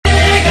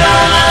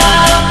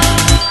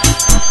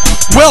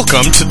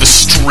Welcome to the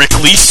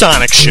Strictly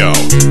Sonic Show,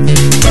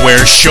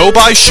 where show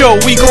by show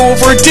we go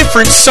over a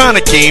different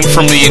Sonic game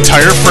from the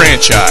entire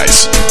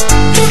franchise.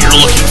 If you're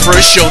looking for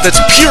a show that's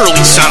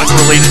purely Sonic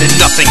related and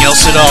nothing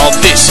else at all,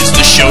 this is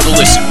the show to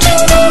listen to.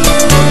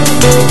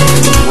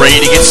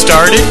 Ready to get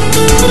started?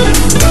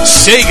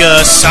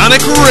 SEGA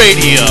Sonic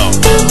Radio,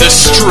 the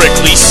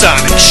Strictly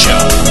Sonic Show.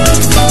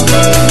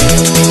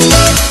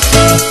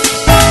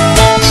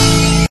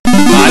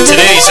 On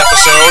today's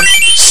episode,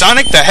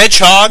 Sonic the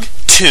Hedgehog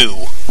 2.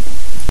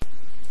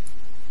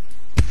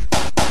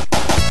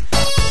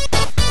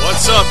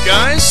 What's up,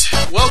 guys?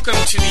 Welcome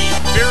to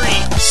the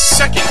very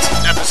second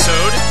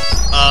episode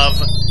of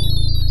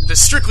the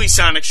Strictly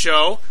Sonic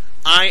Show.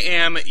 I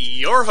am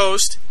your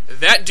host,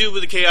 that dude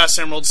with the Chaos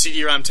Emerald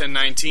CD-ROM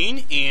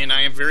 1019, and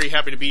I am very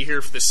happy to be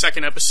here for the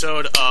second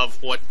episode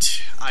of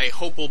what I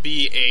hope will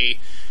be a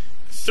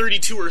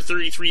 32 or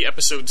 33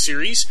 episode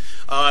series.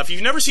 If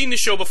you've never seen this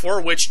show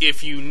before, which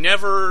if you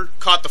never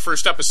caught the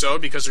first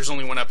episode, because there's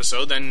only one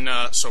episode, then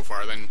so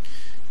far, then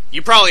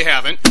you probably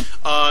haven't.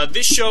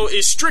 This show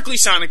is strictly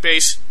Sonic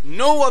based,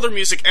 no other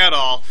music at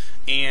all,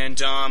 and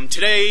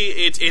today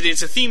it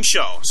is a theme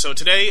show. So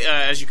today,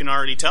 as you can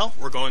already tell,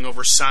 we're going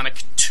over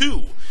Sonic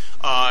 2.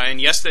 And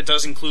yes, that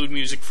does include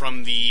music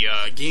from the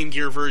Game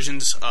Gear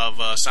versions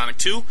of Sonic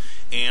 2,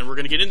 and we're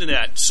going to get into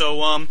that.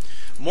 So,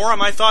 more on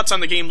my thoughts on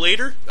the game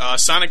later.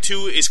 Sonic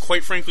 2 is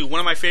quite frankly one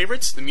of my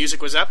favorites. The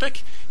music was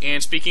epic.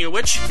 And speaking of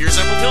which, here's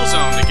Emerald Hill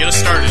Zone to get us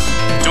started.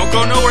 Don't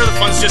go nowhere, the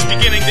fun's just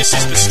beginning. This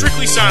is the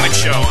Strictly Sonic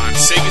Show on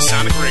SEGA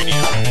Sonic Radio.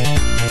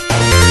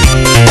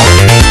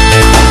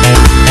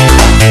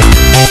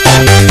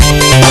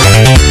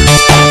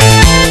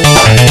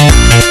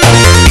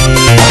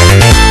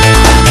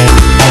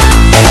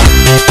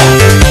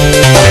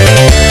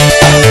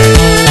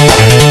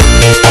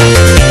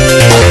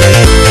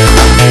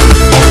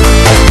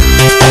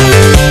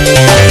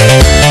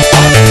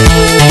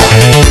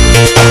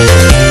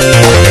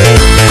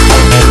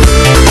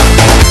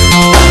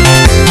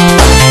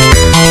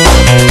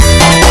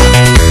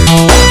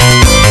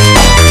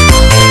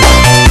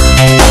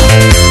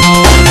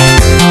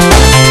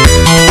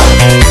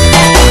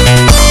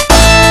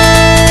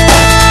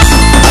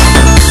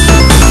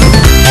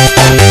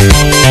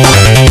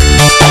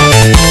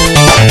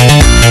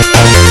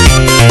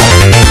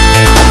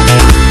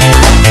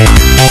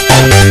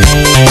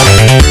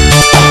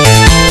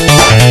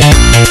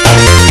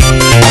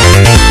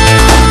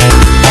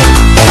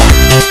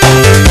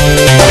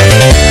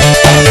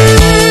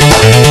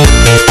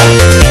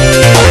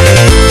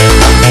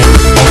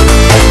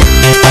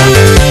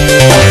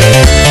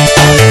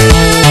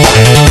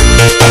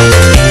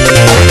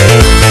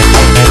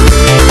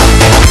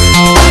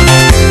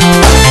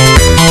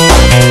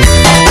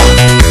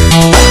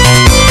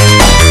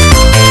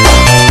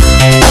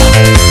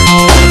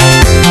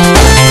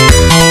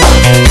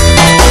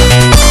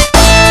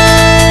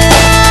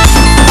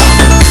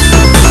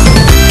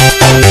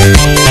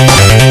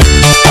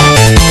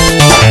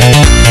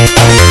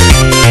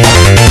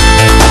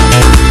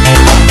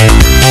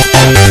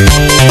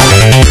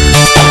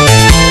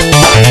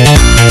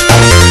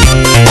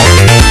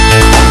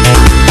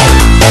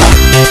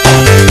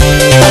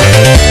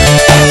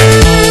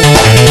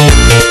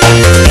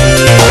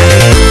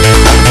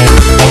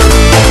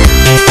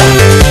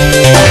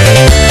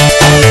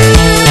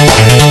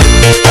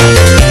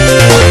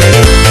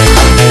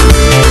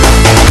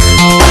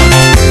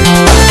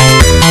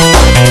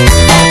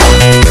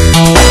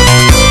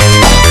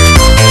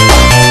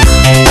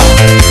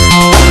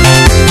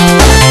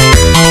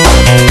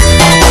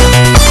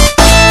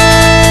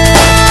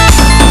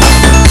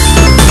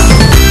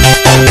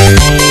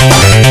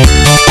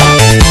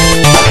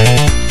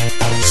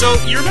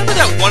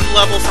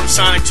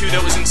 Sonic 2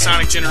 that was in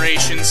Sonic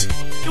Generations.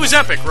 It was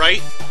epic,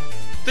 right?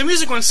 The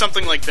music went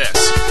something like this.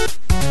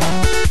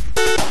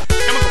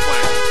 Chemical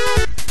Plant.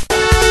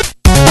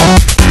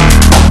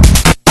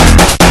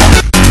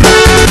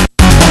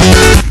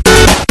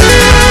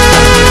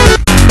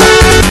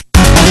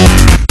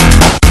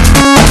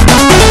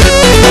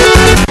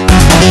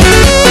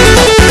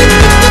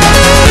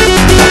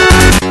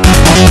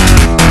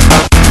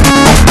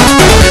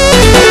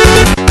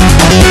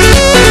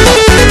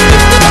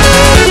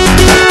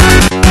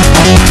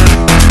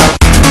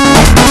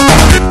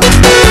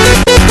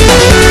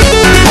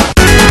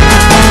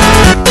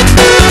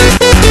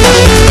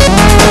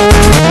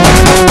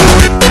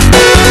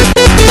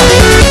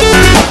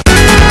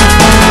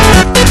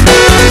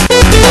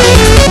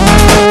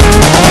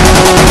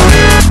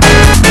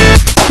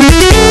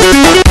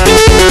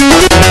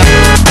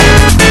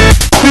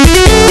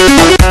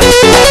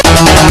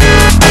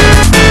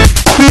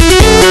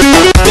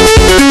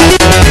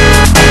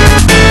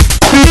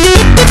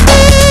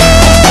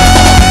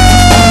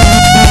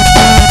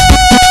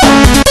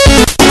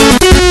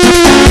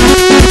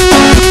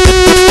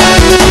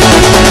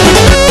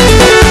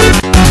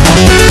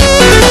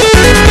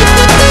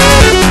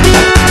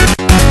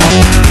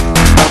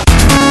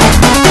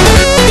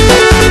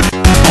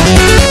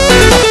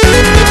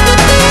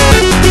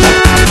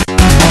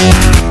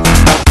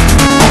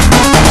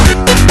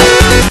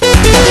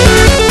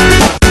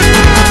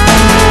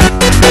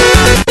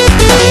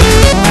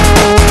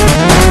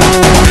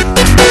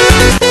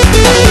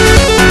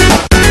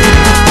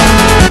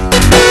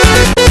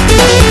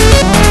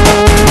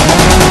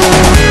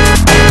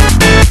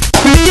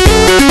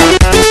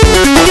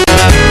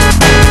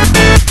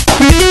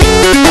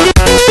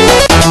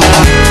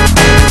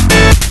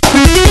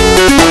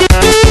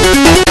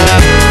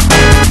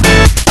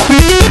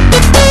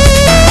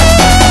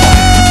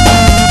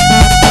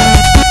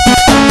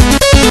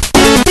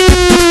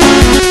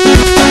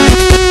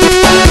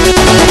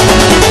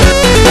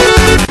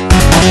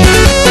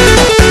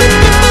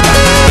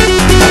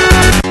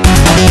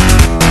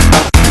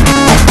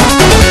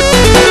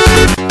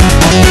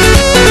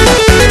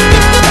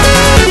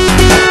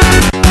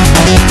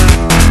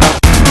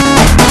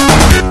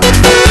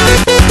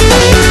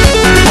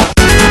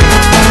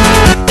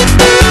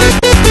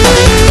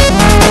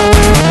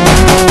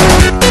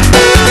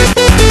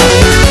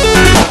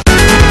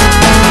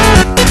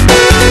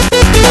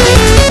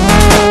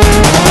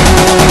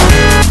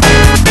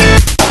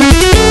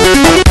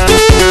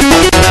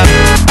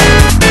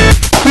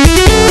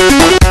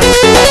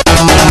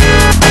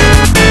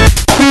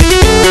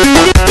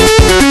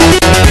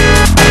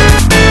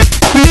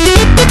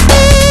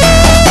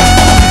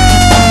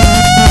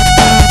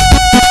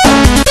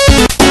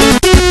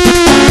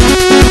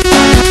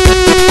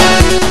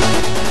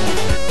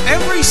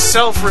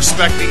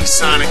 all-respecting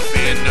Sonic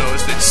fan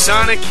knows that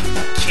Sonic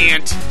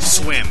can't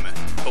swim.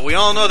 But we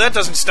all know that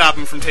doesn't stop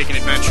him from taking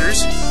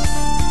adventures.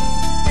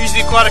 Use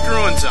the Aquatic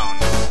Ruin Zone.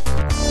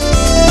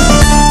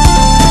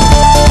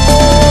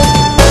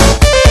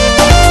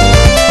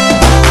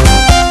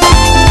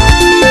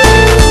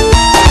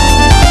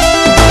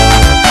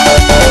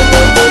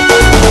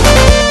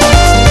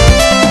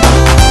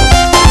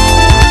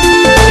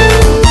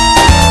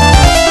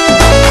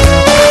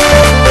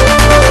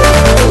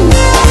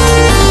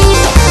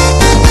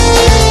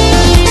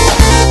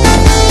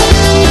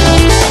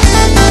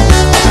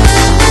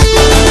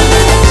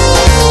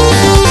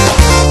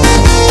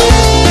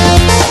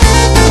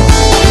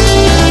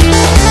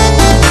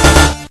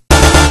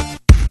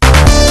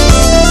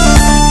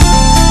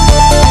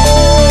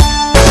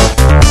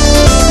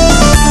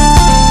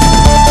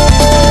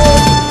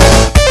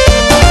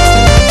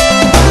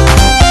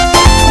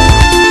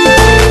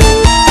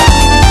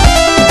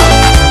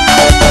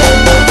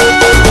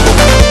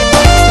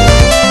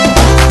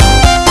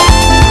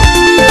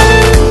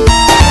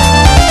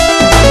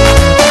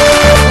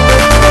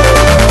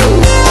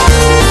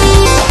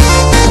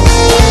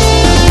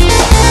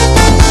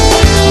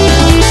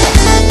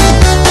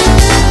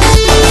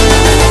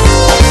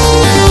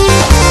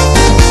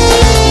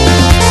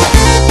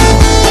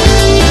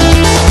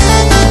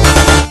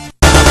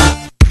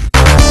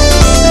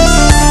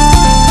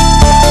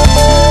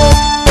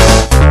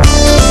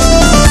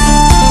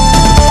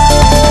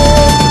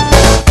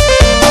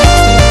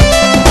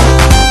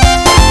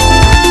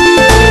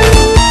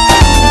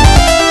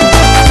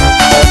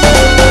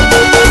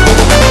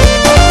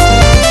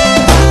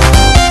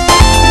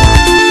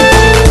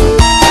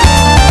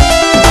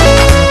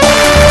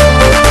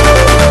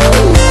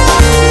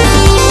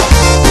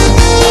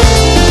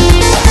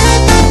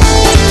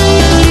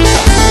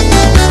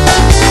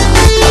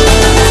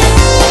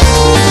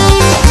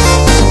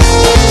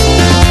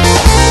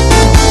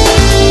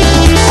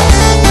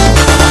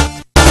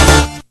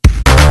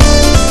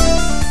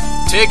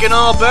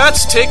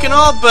 Taking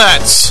all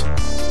bets.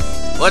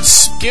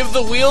 Let's give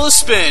the wheel a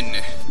spin.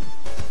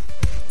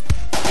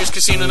 Here's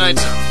Casino Night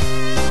Zone.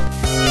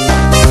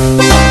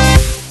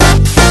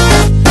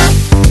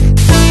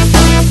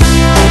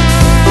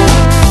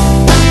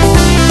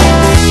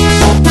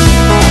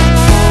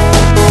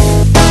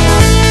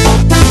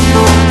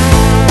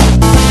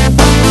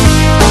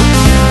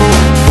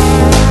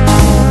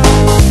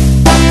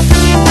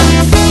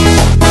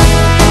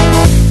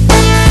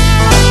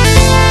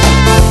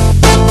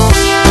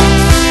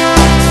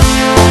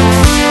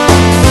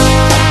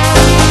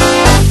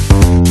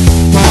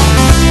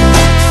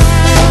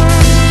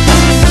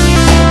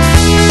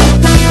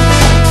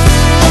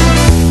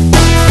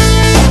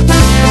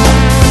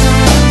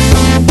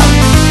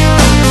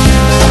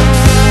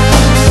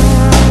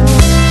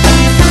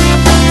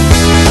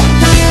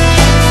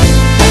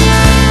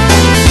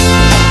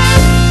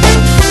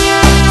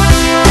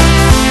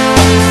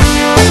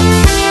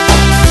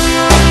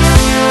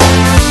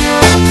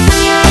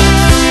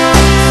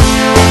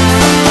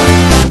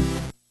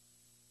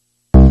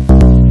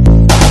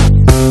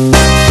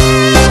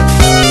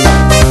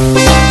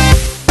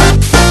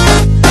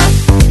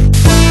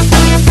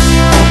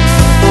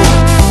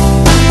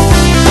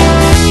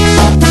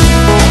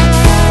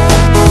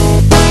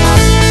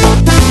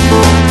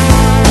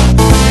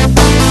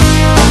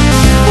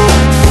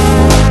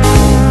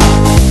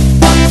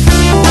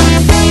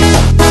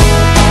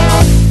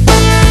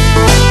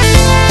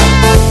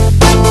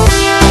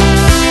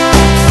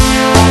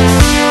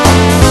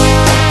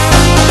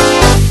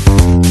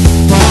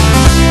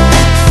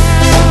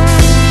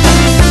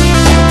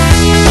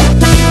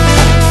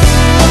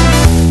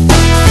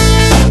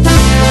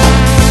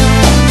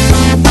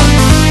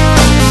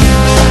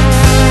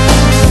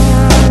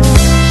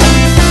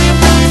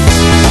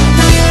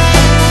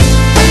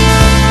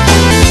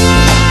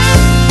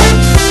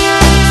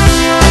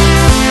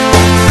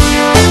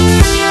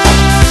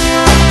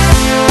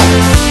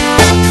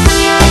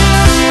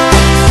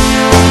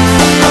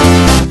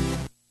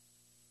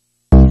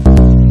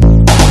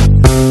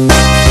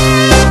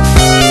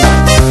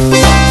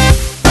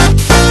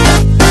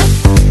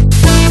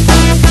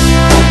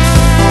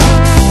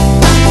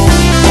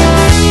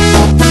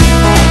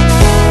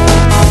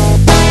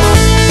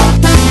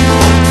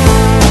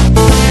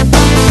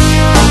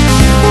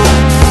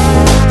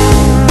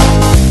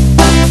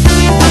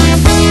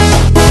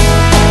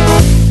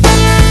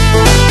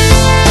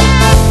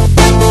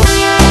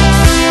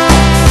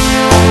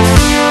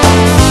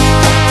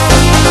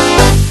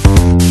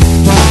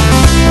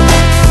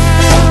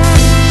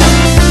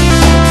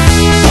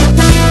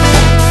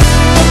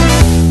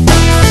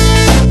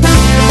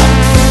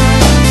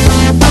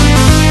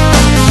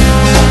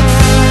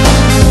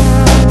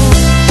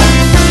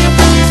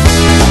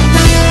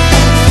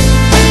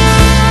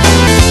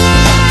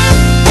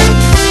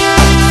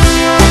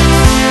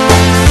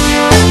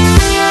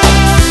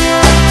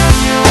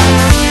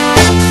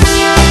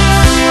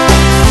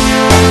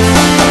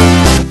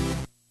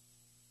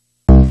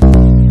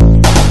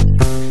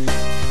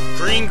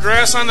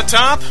 Grass on the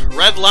top,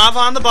 red lava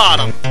on the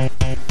bottom.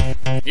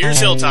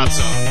 Here's Hilltop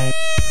Zone.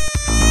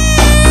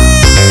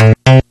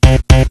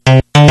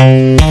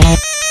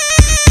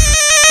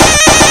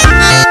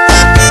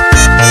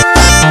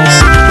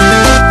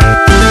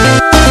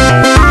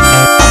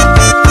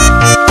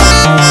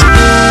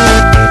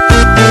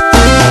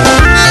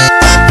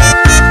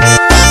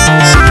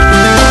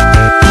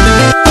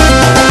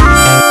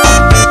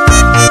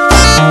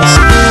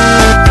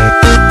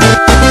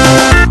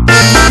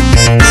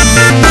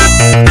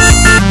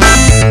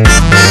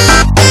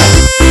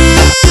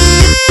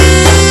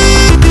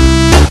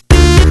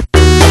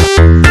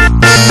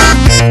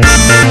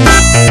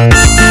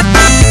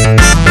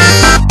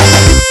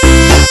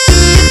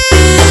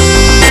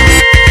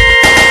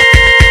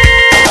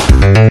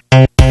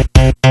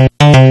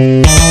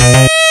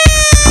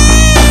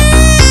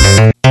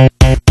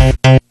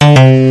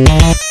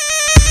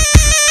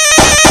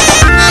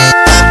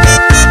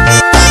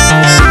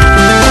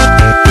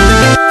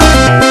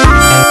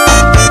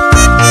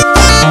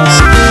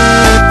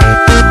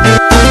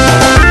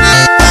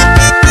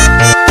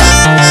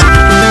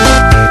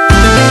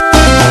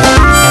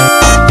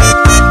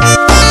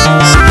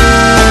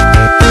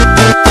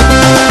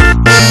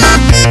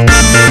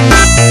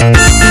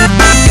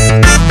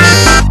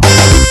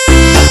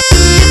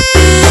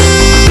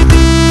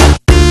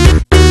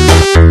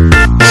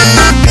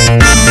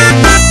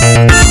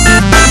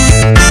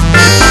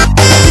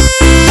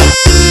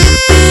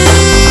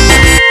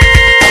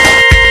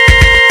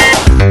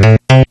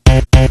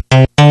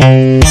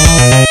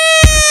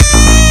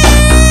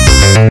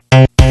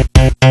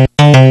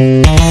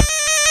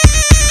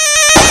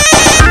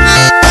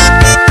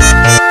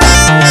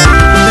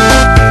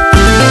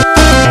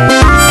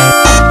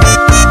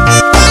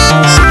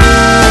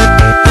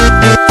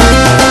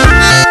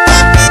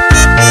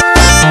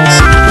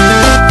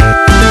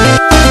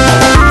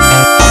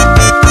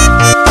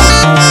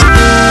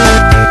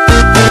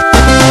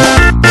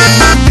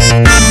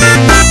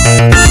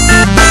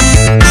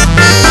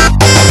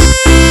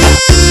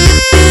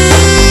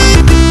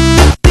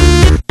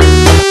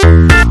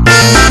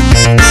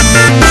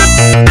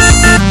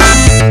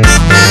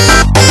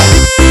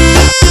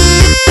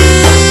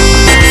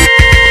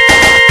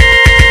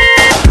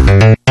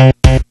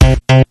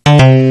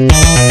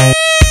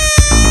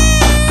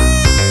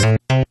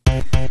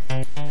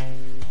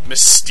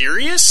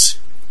 Mysterious?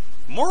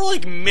 More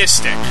like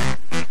mystic.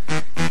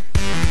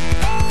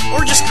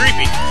 Or just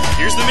creepy.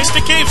 Here's the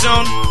Mystic Cave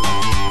Zone.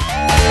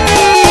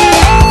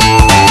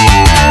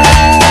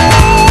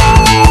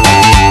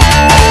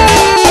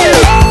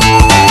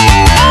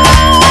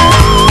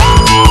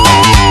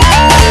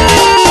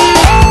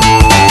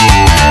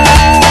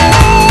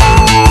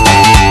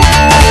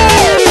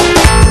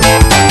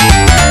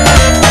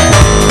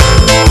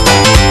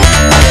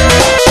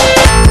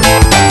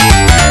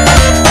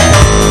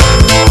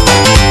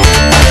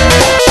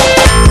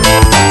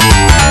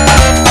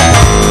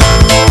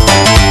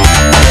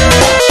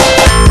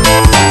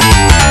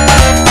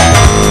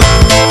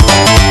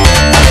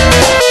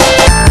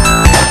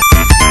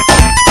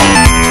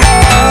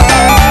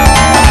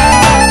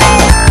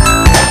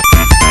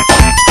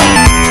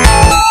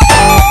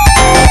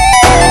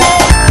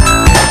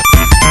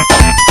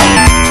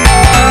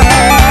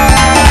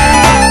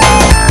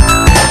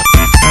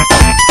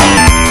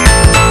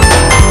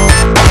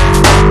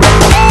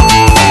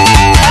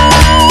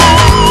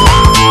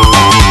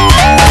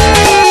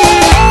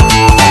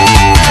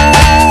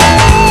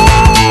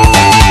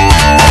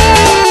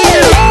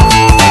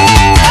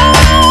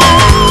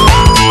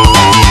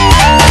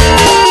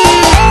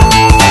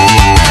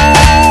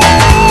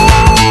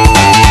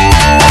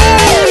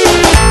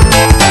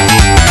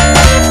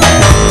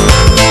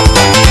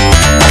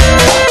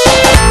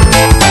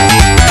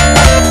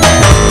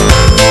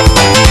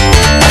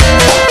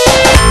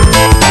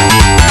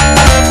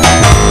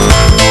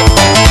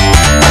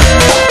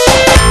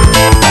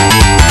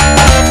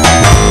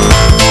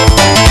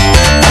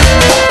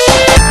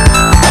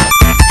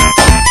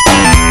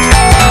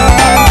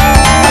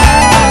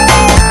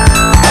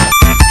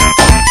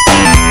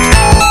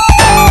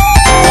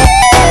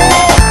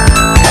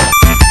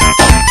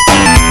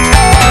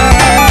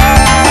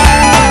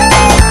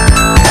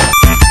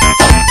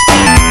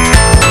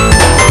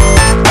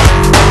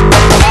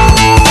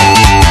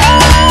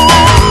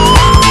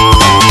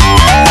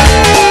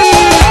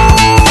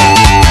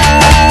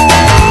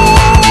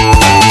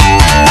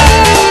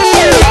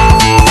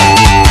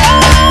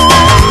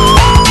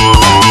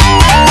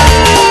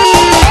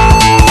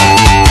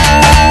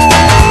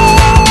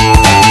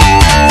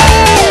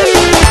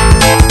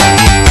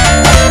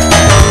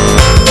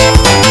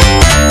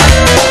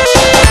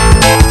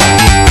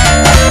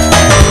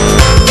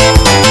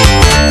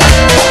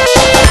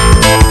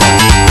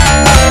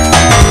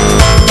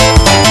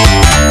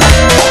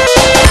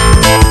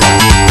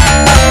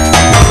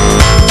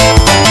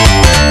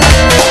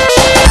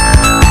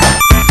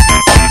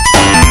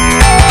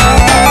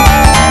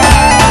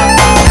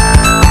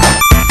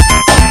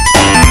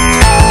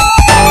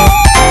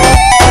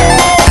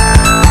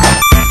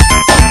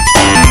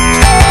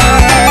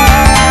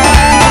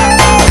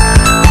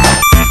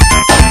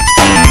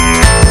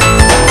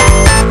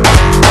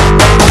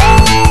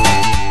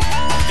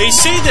 They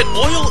say that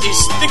oil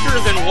is thicker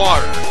than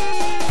water.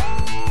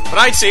 But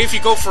I'd say if you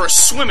go for a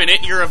swim in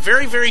it, you're a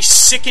very, very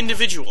sick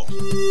individual.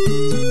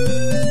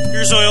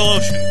 Here's Oil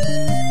Ocean.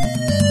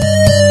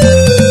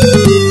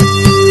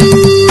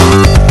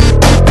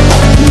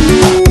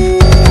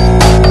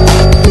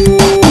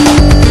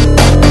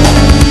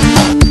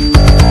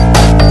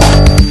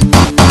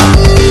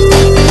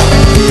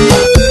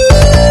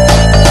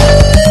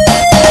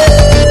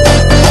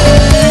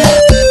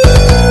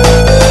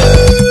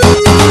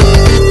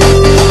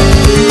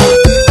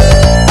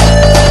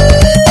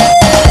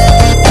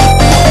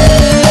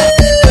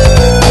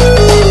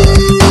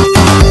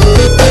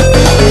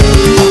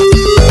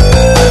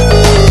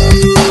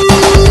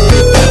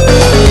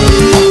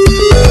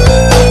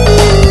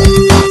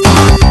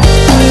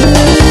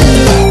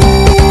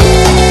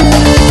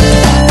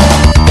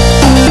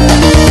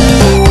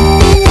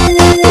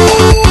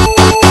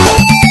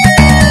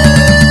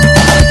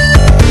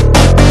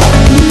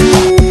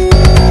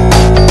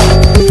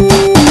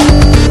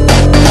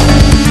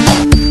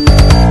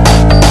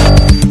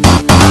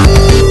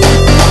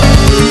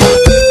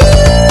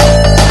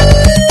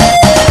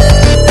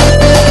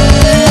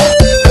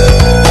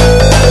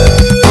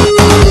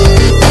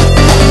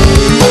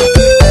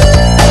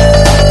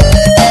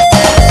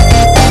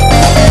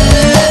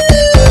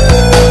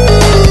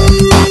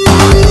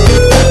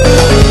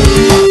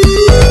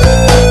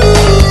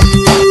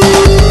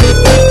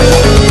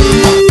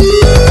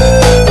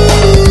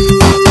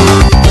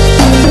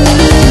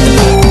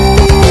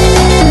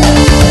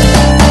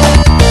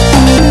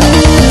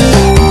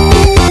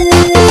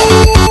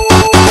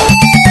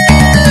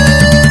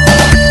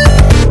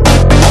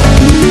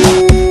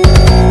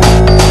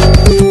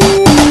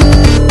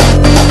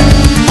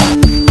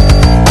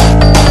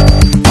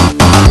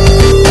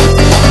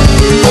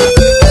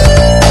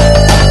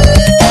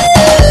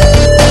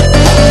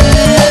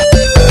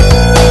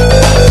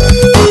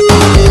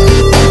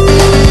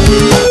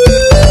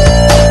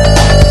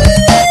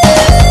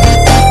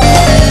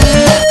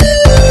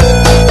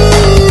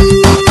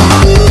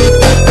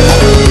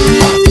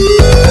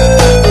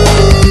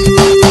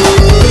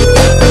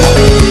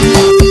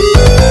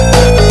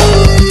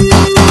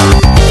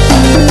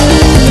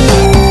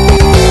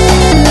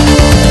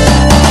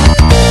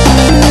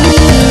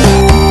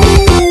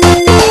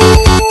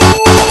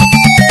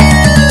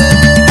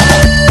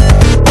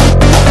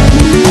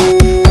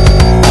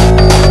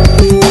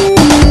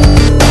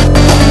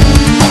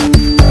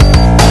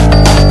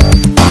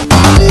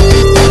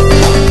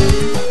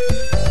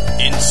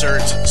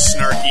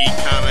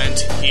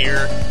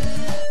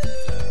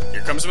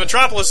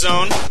 Metropolis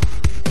Zone.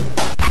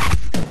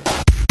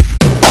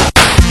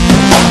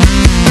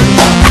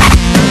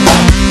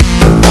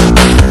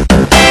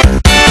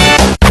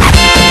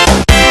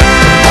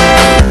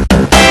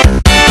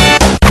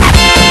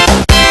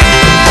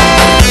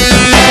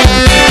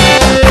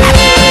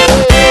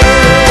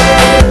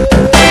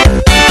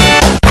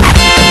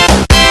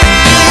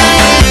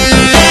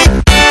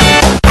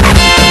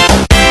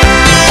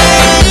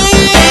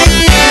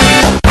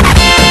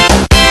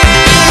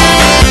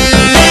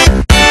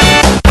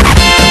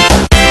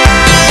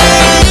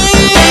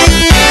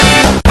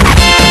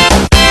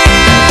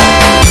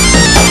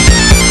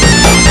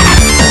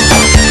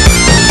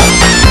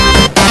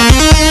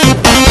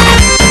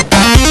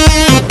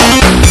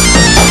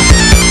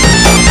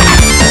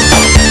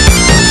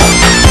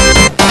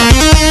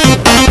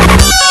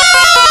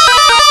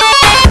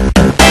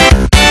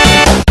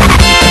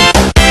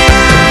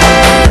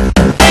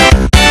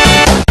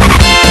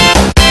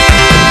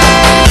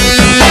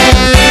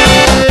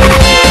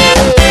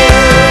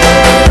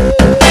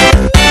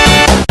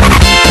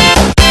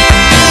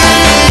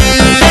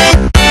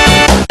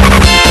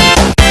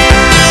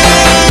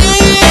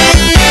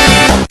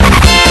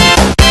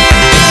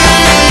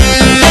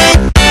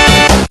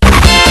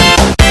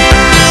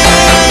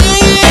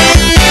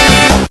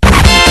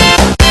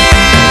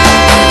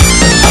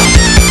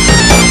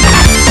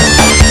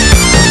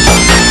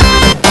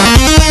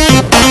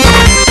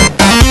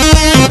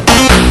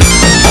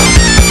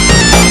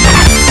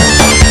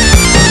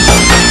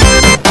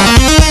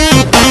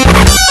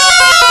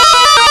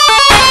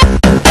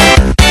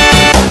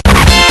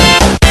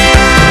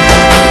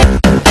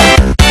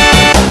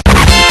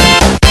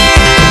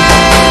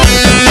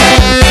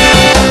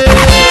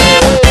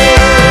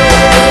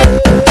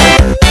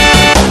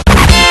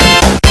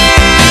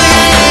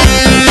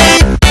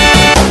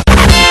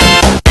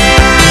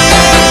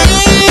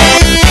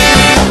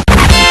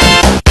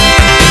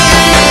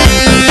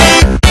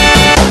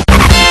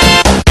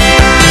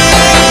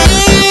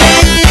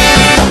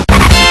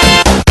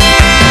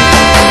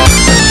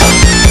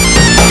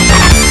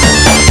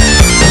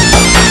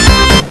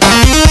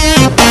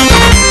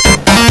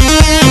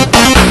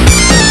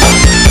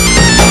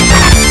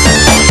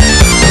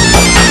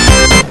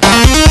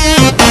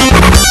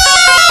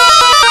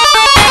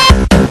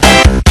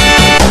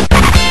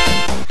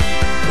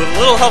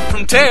 Help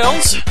from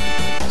Tails,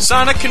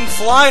 Sonic can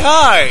fly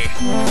high.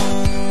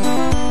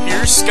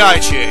 Here's Sky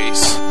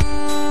Chase.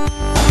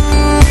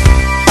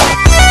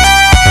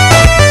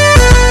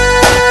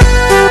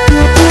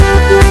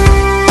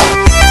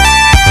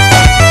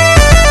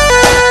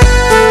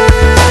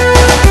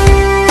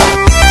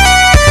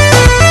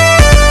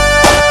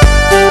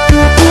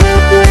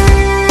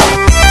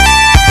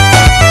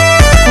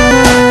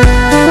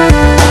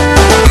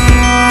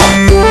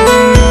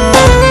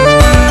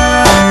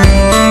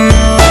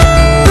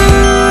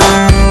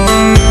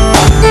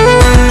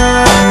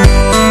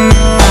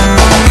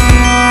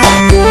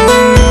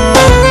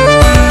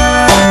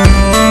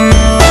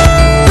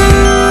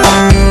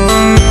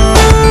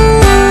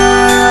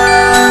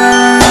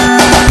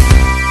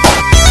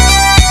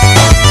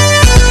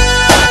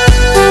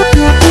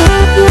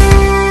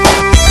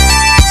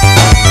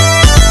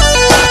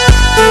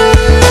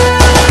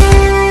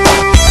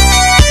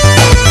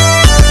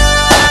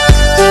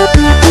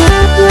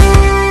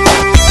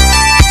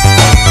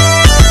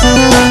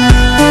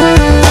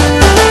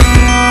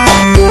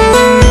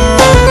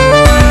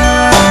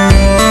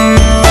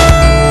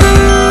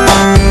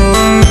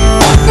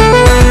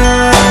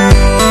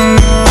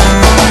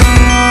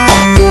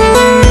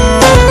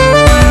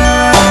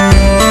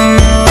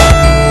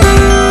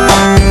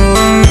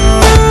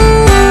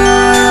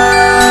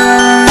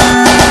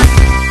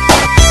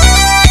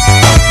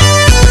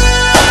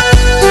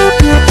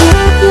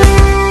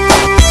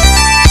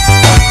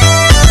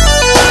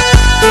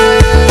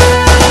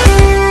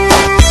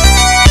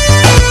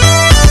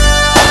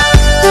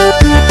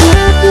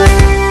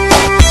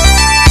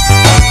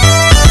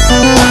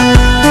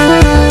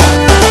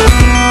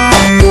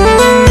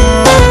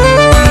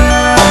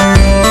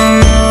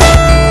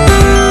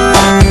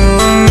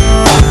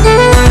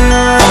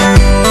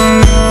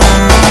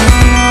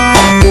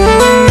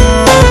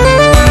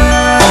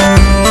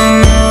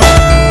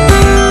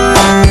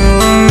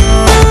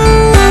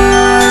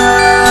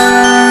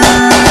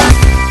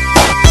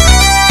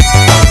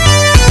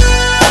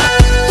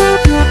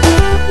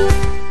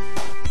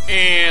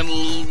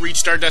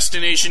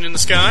 destination in the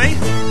sky.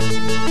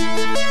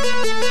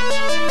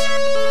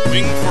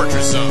 Wing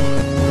Fortress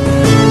Zone.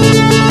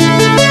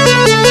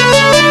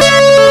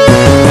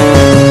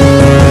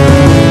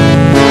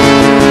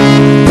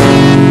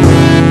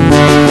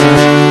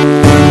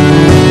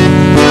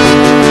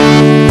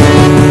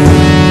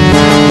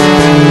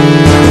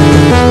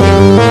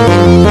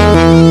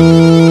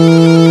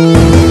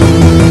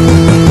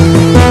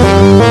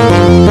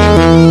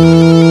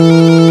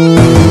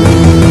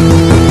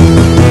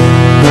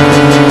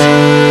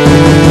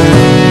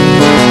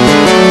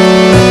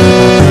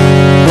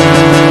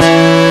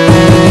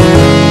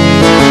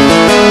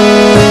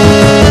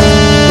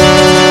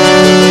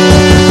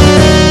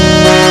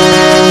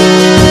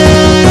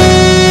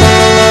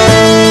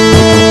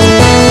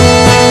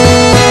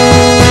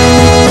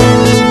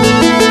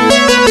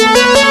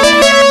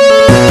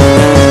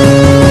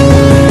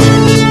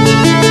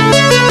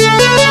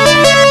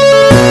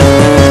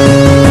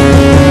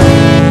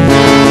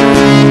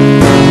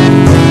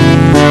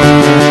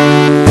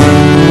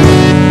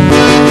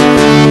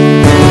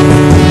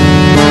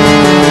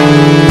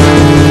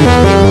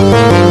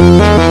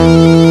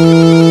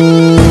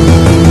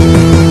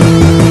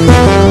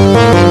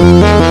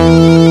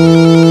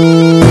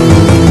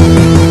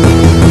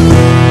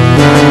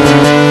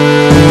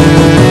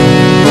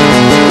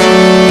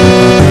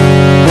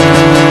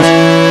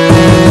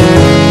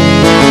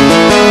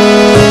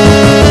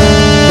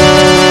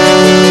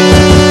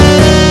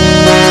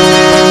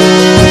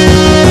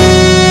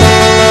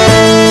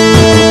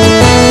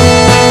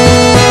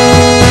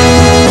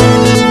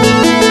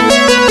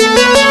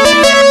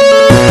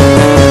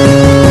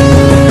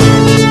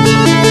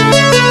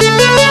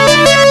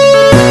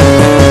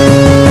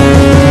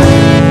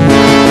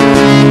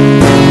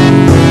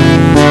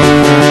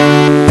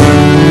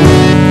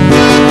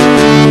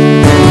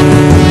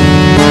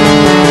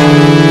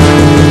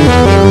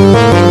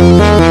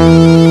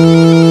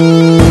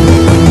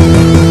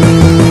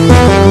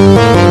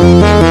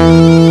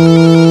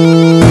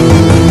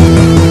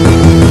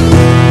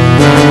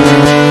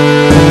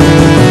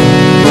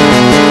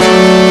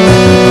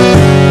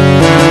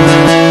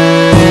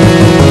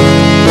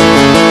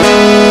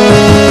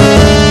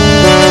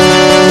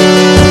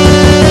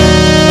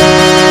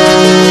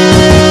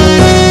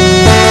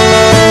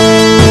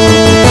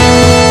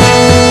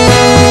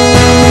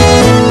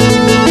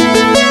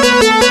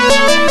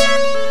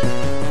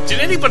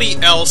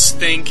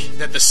 Think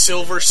that the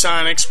Silver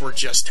Sonics were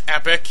just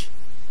epic?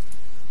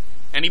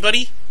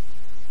 Anybody?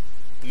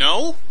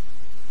 No?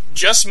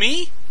 Just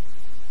me?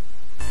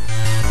 Well,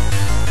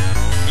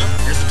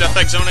 here's the Death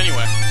Egg Zone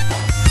anyway.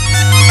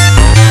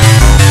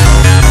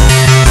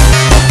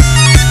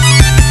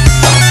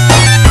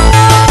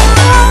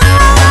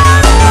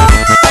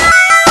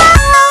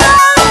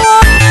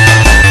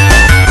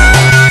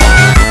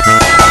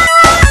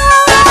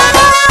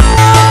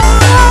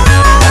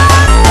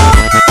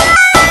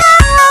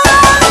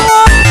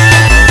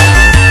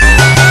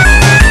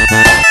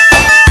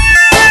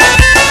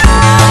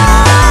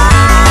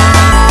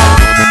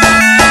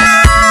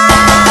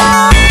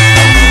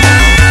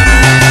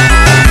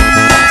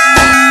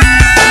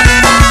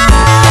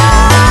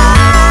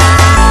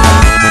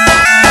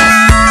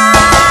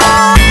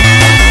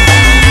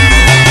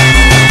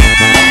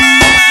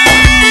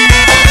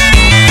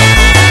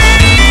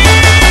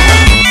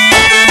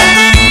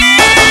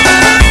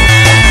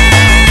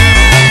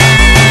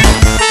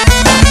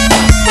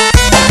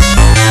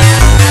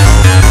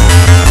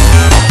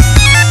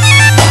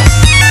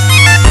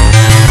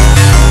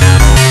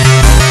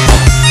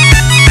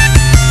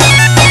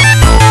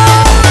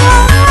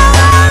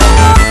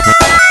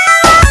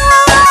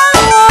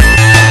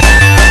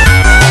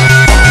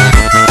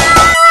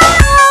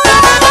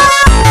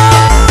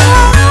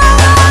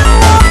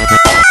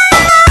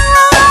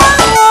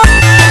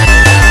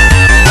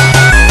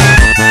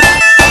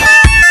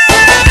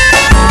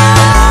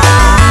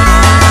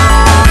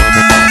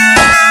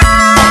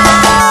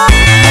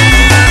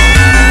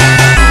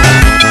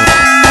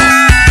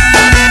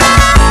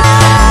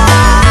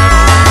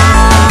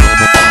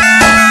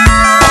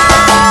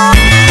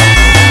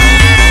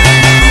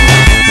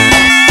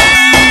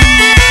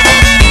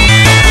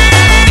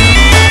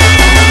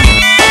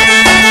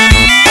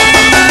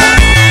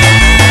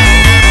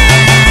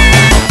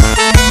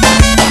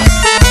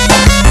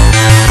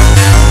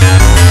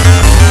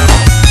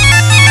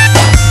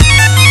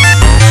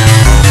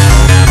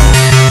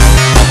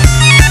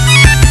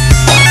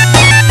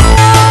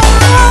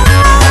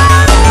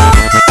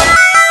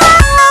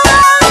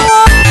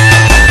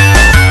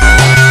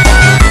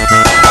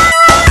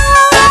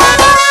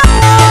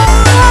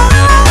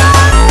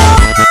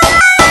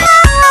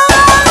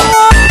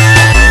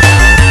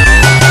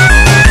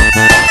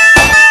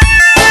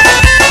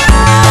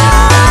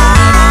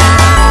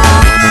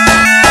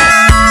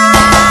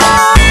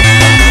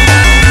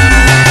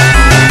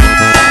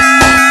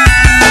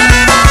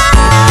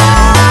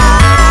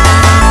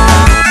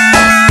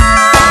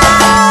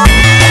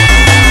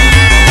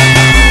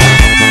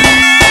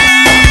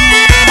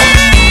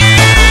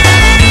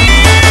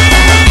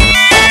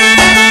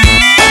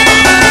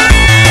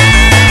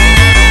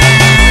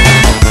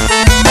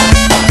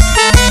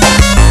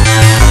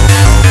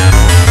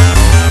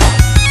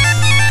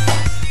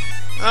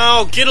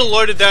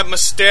 alerted that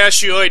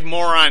mustachioid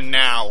moron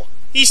now.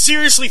 He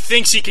seriously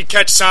thinks he could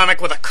catch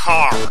Sonic with a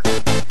car.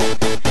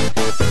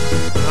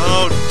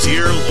 Oh,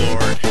 dear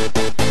Lord.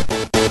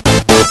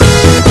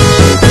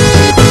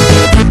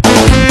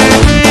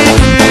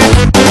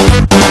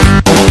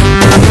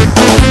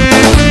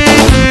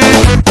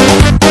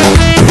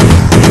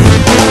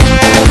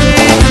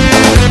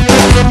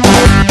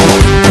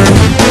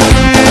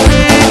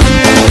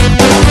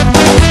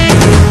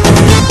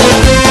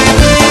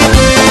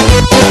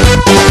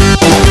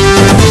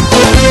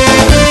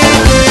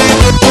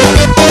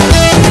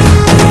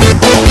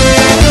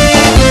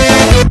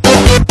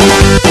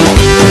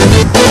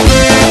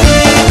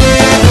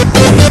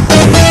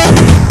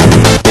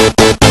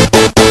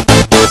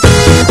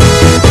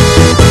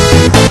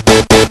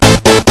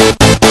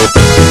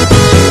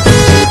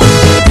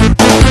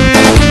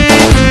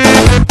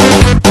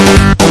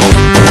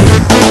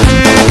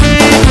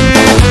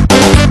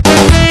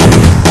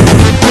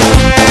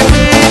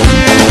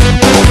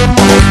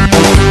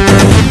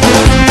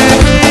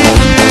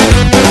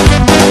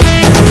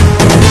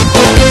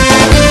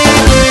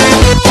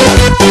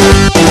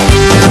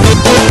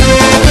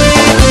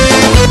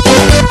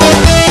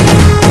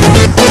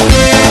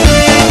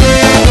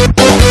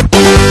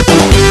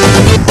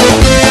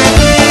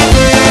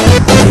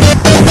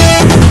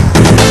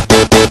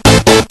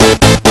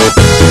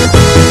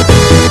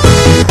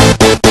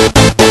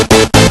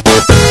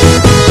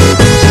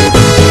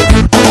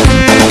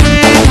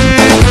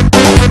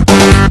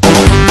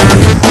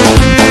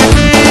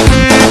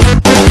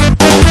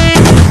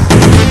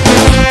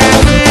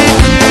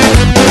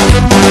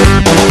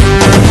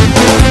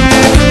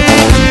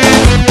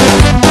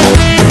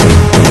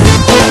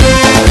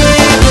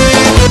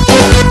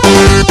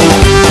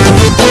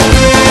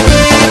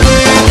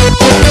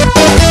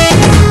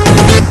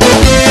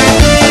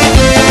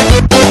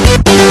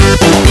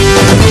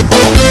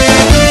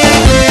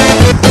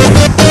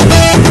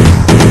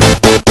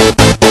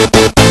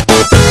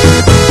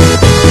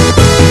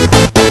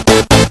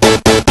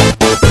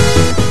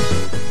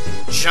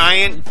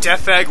 Giant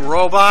death egg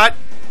robot?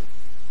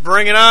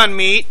 Bring it on,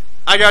 meat.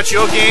 I got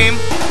your game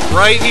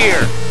right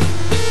here.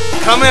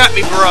 Come at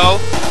me, bro.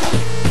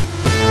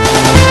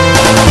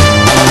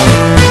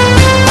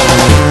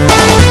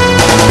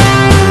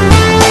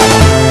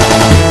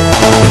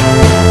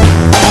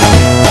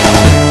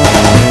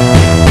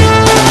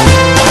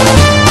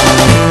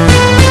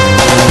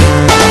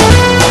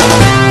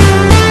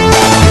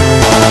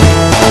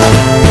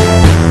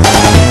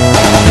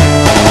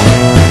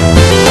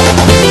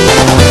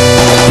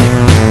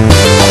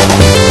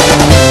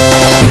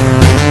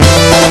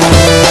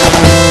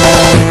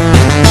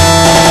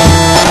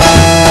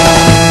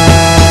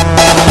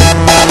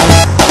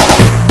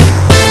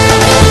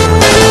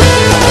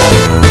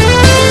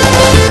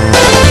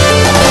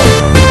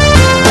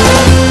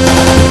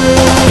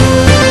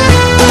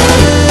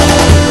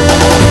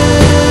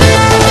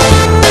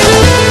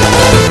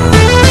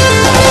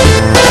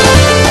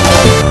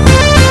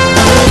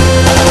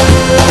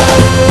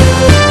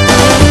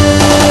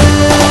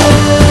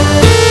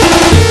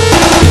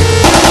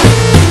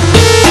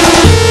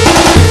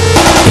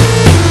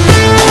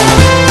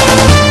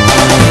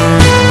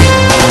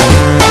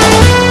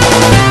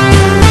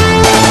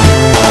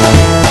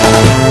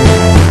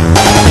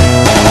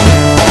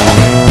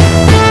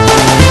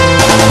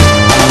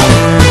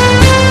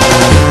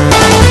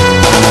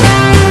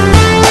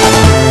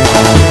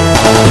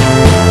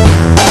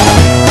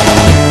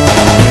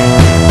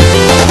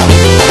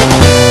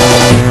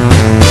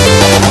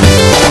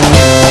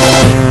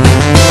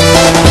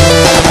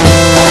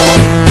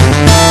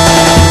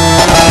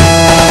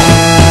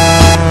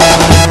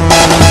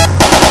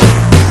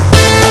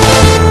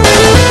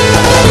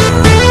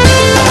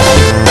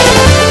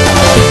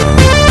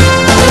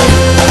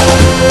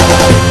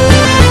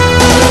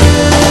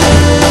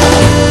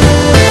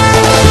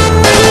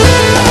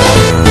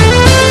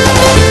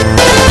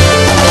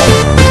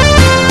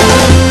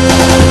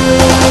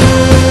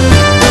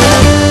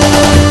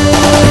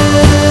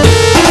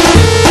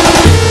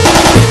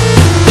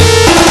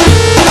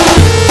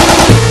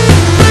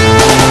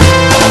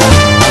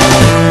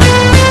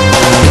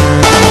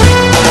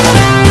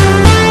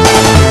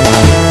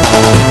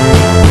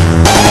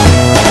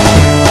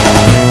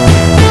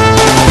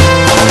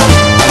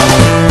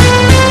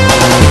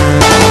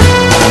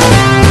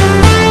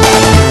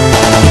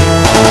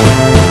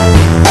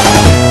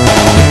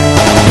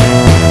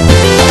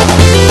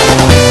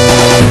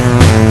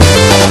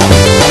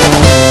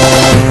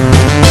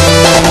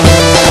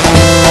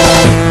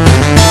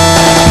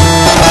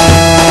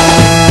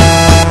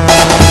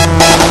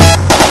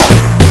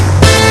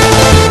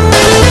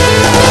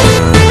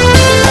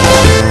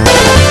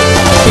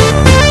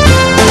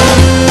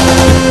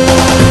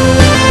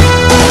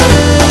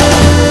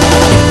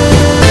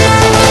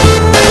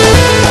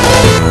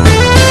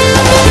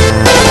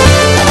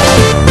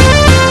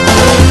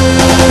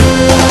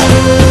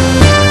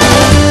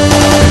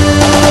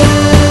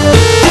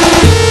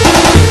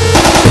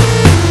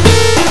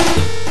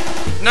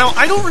 Now,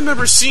 I don't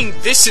remember seeing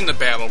this in the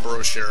battle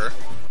brochure.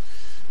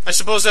 I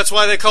suppose that's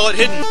why they call it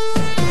Hidden.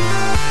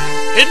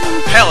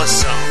 Hidden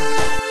Palace Zone.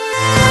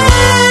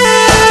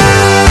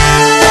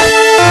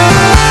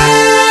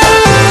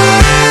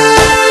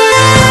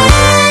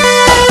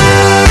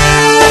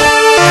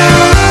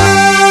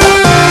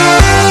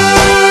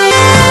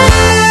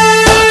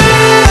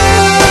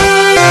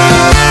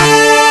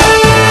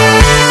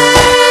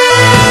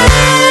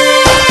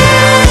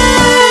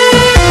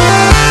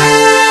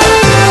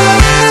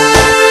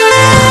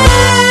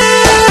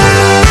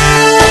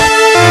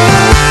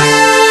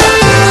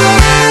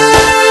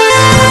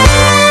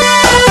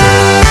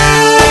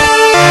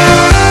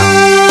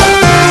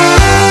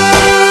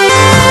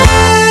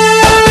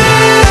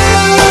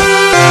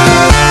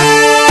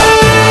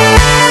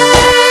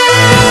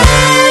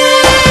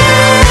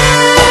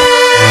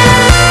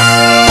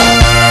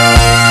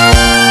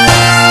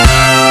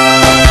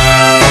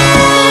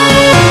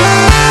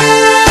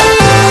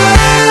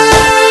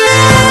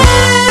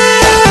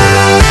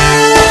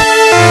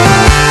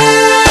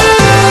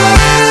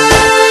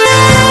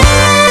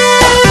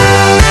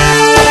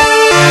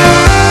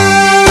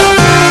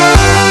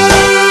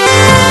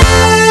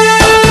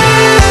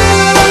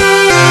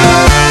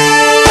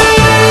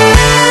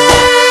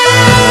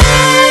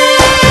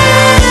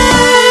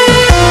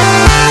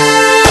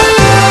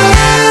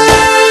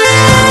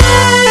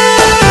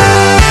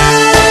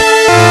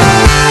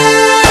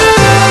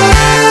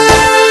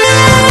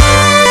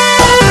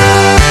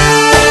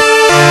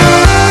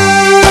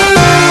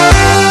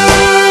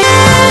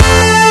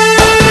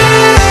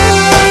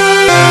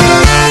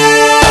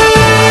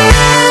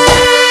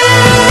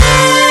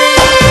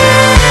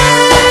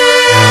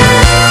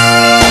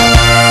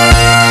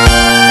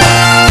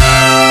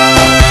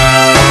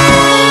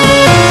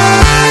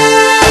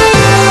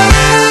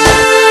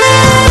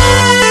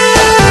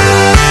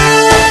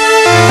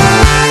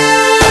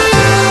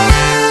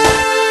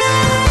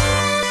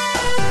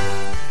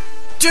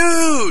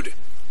 Dude!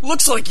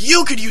 Looks like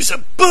you could use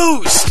a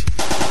boost!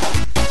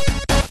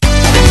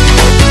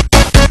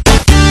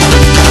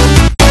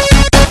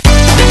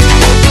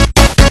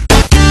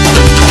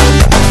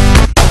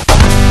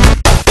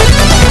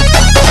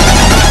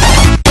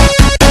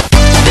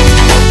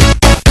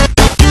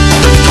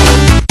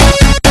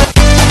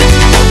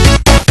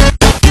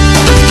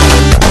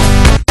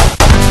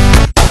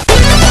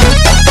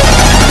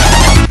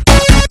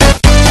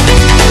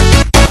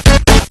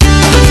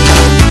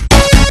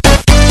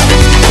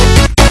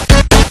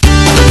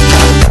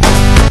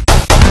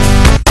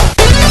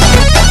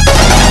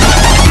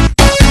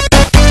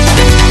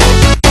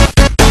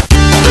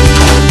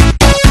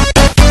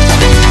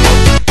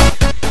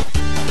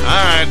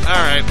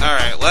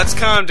 Alright, let's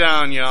calm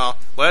down, y'all.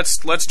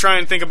 Let's try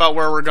and think about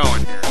where we're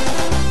going here.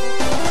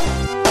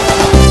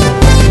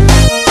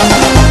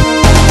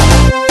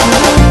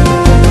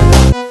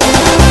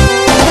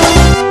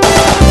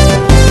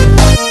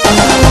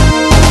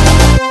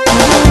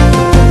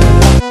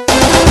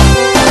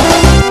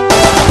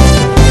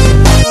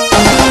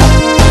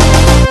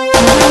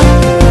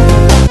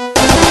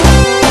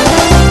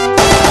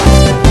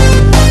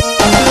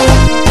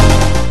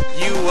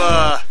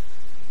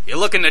 You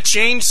looking to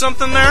change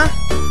something there?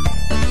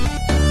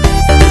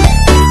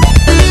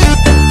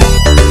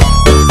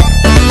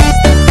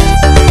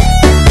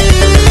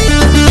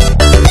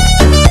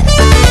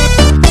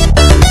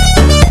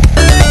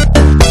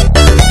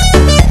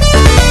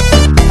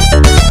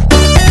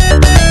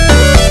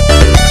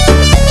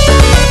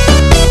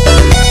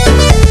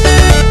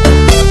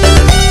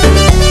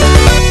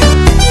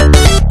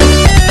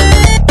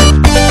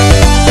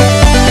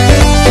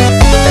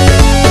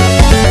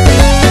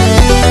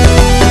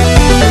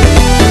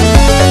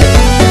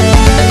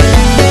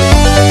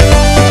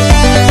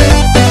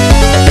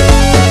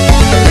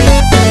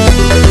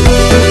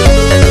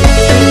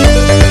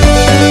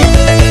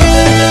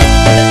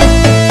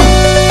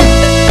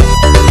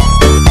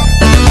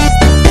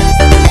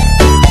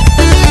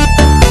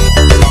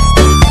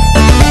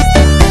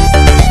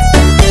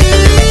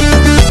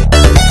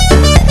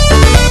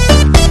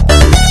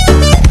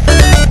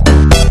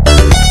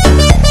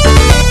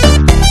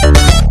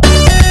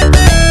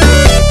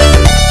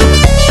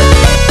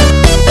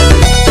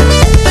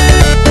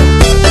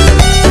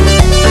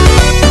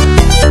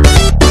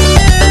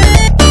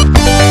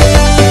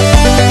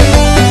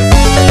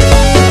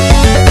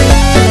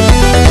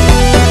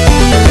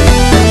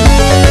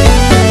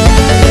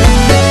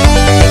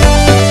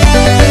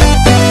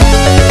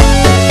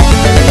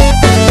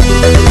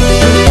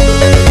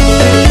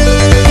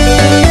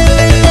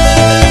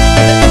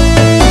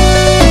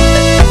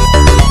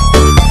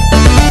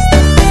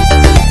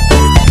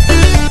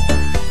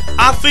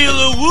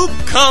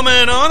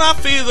 I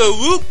feel the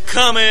whoop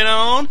coming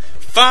on.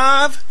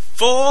 5,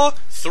 4,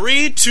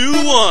 3, 2,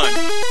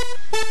 1.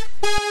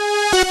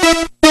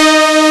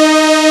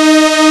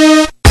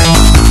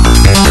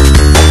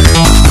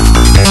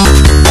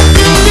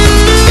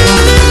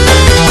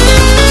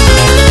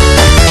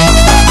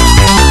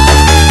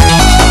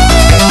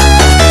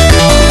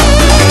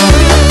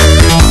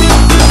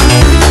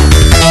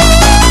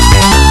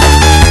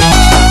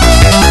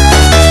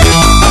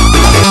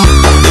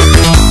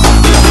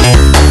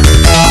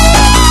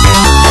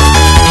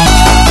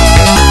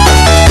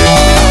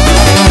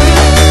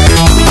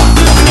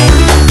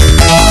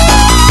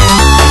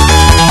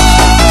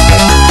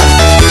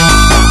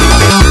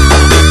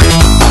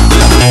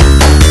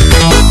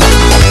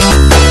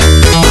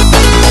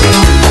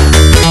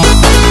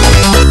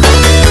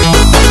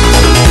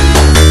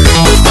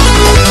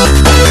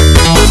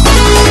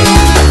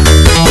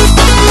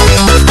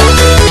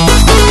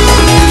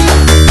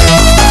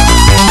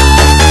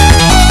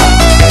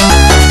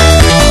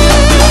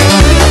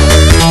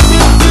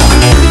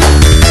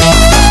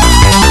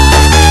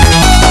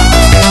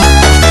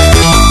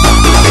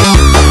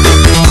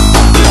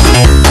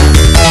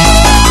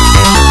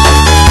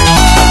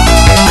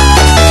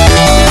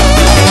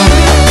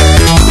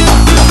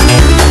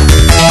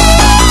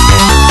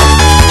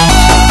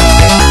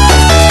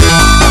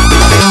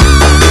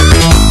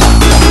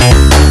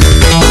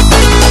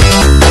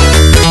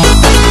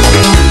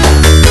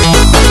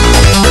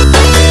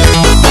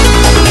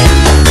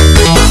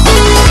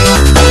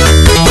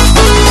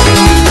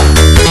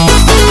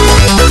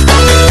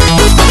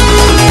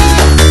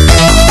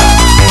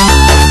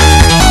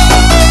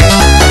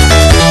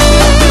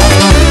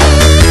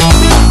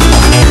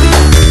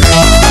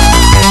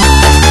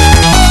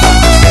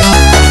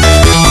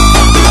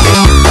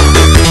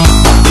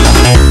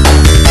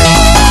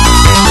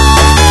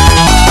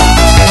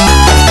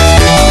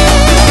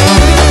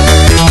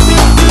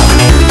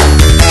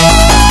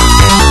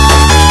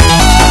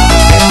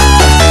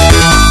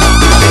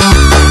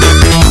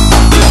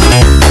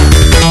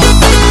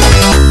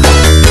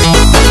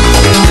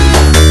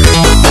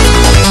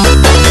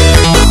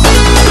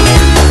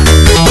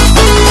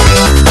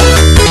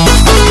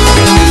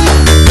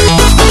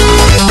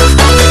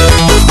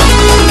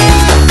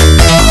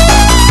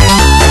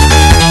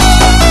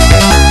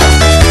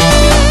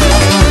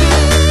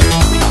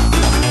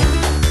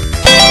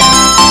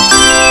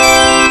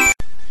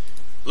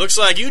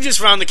 Looks like you just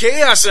found the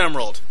Chaos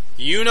Emerald.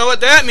 You know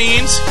what that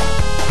means.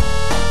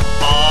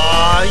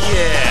 Aw,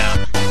 yeah.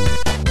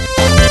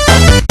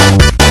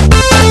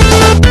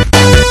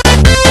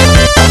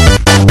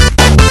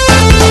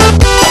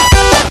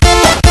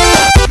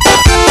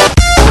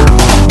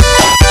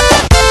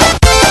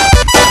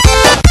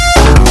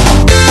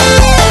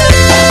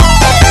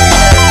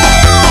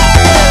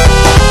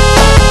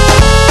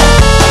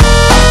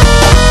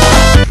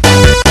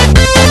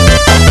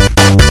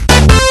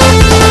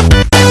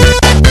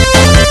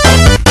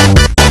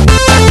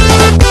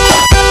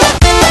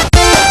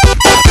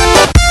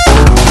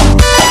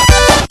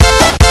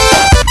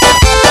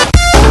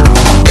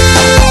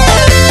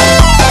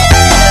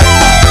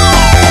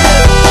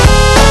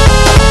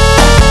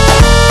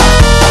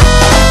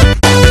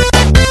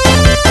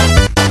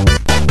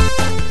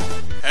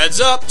 Heads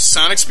up,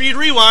 Sonic Speed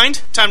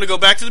Rewind. Time to go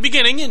back to the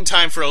beginning and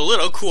time for a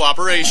little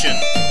cooperation.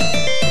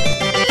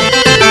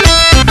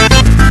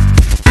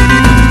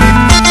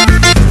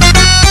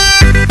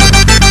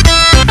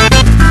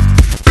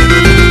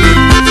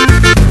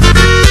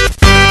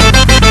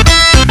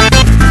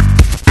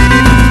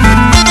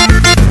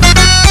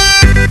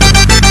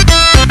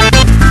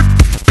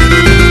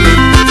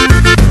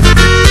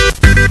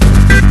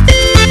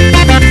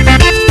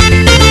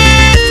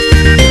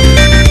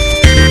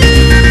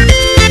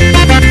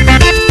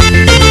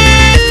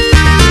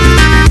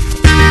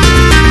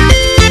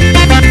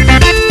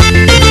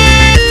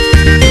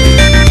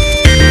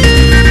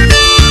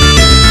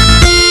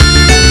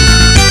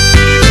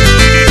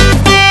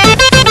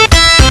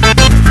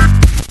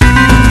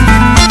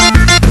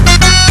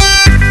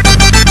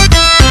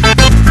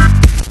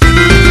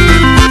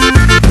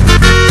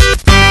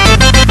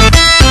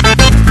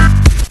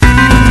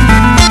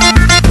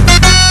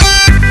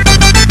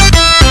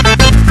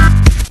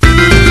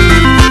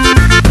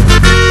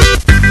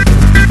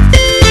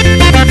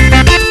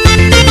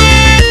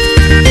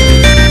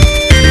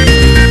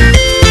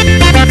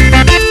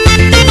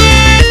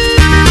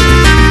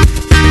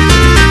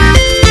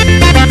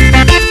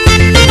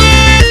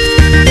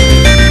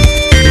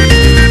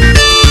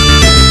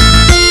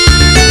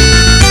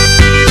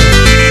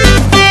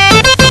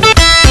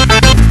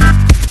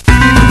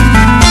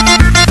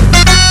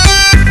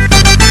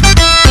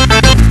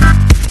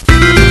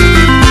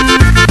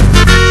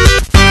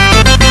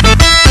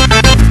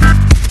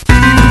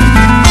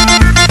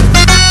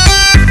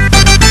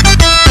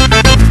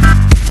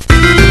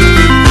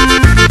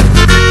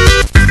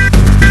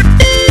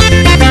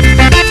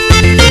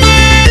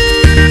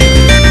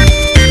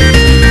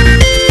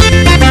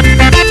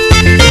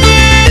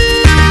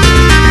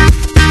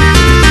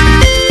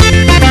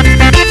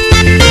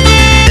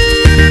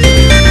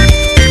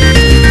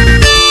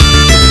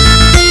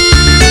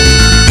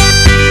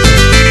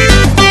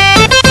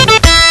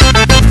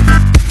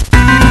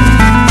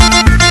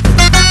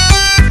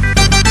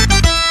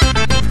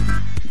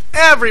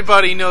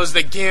 Everybody knows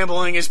that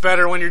gambling is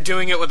better when you're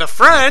doing it with a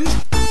friend.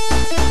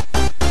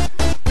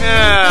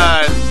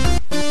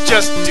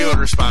 Just do it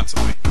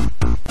responsibly.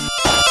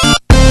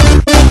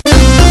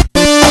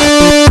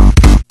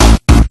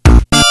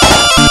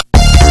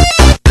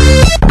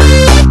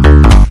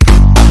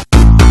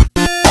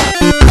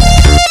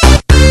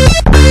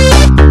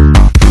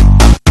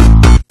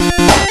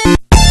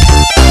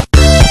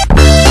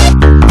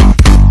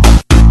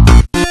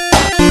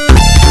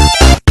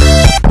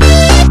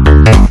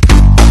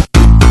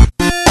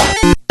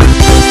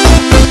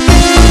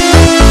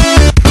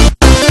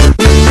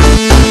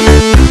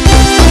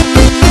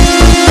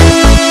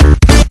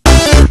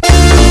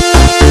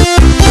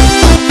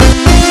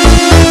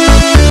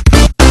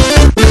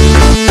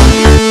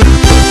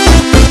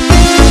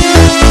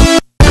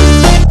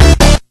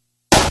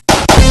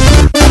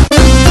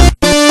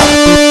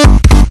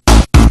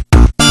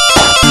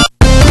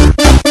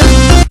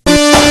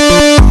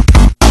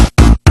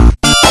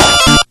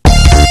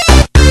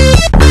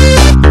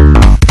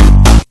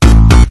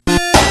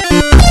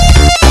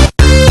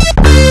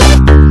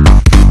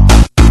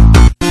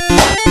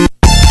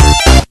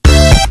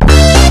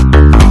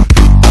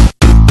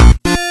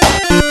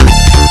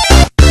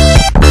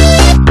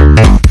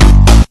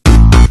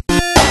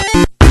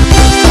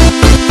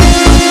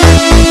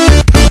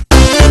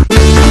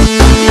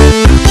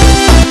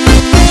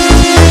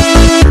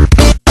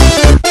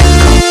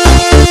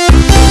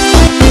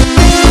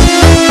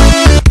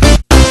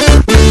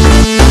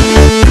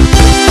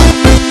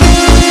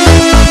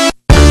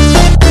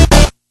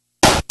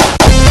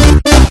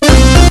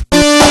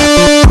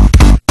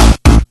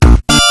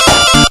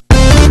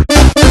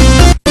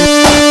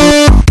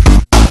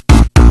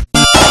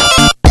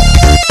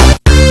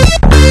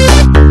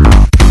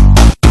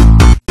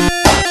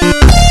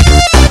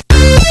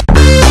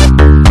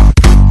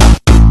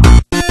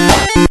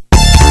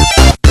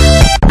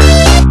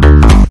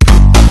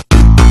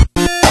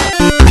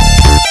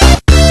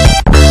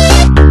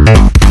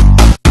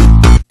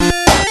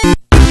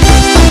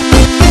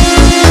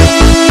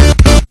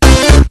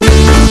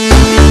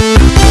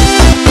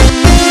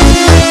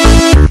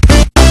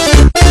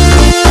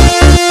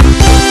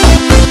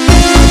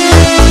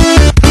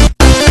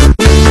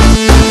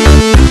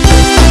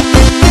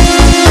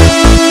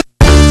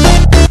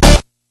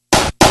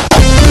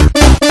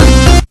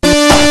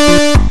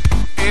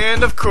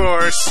 And of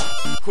course,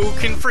 who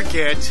can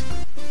forget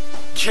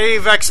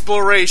cave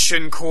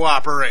exploration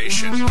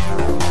cooperation?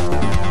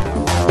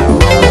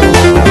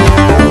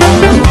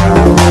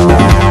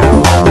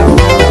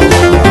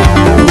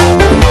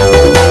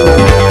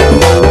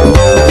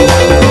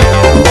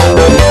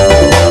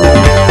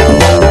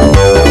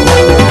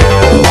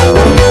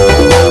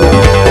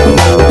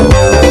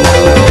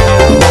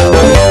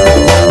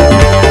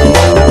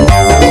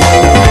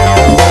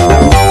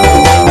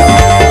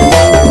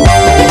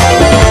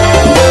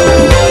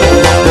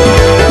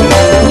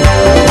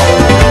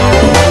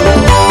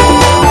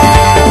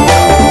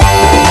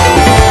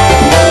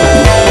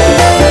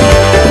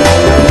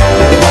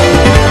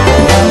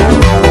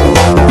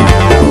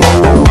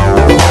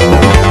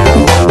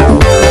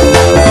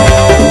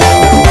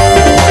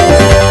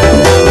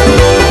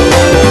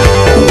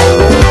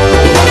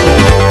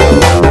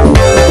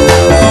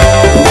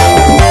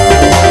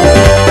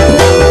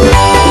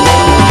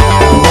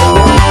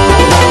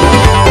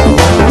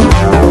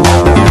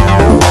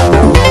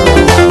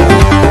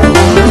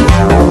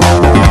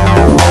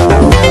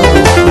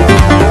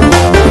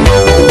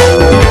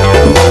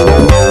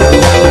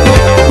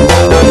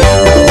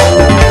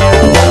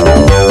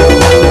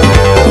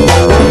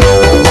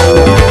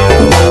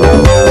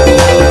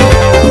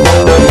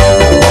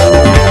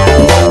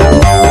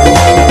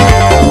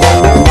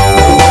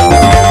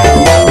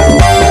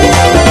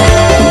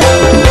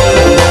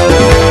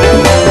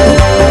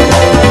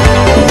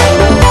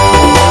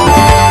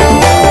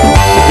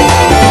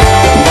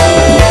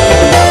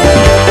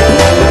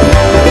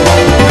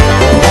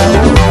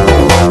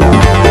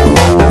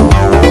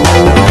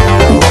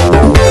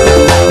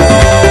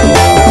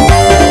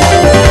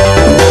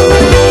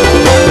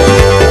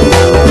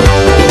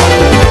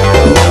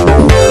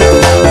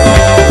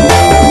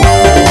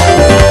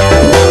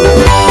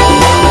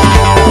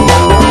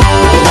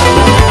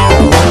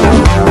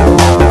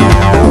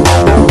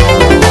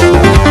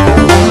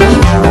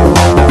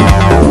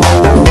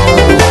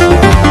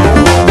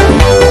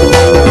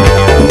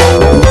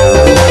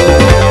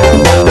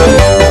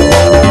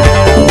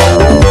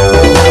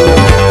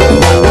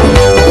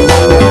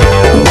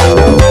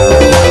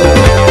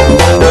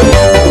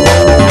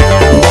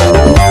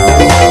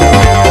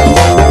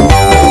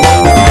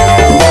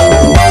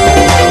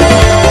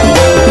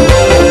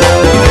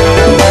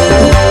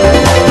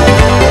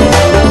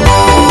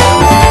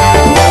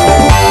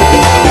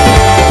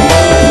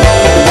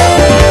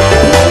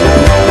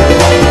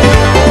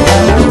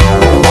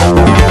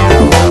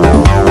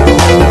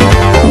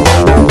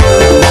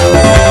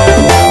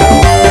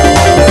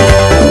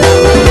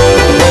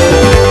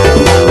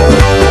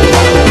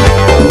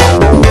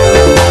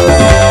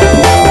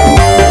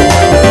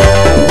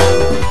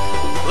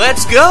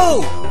 Let's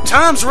go!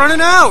 Tom's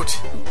running out!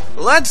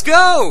 Let's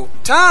go!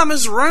 Tom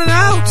is running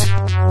out!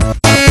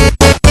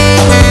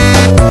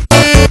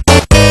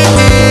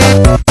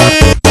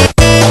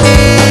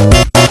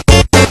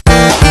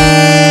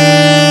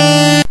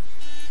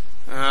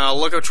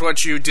 Look at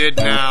what you did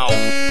now.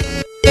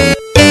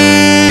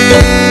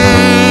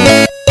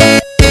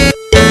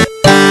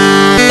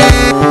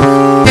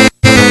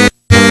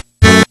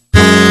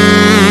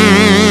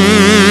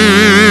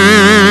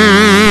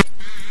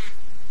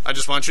 I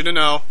just want you to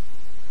know,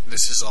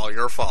 this is all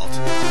your fault.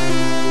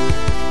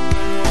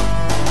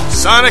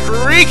 Sonic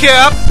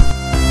Recap!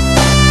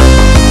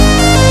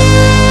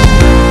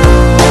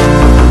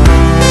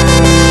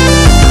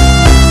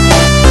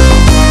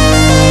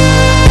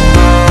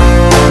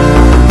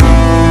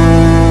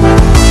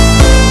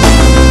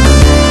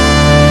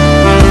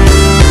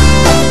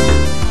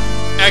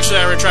 Actually,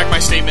 I retract my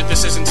statement.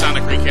 This isn't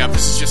Sonic Recap.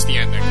 This is just the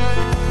ending.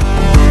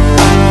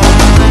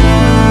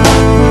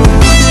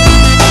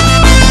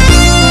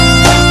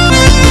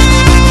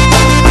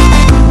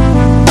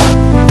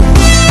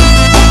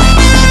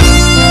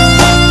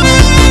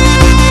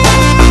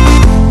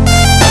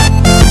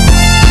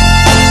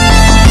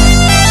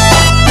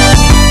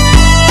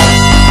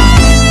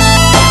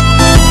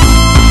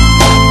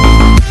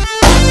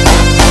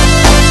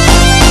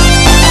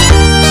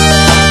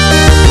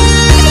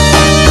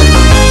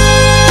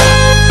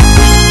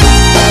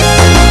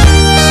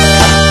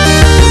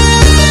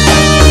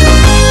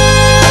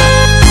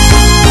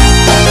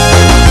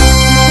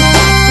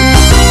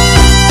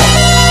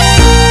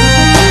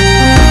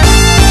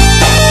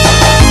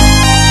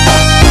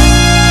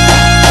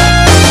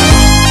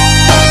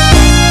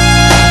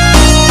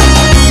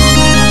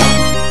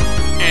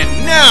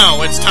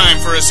 It's time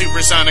for a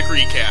supersonic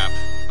recap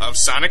of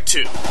Sonic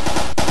 2.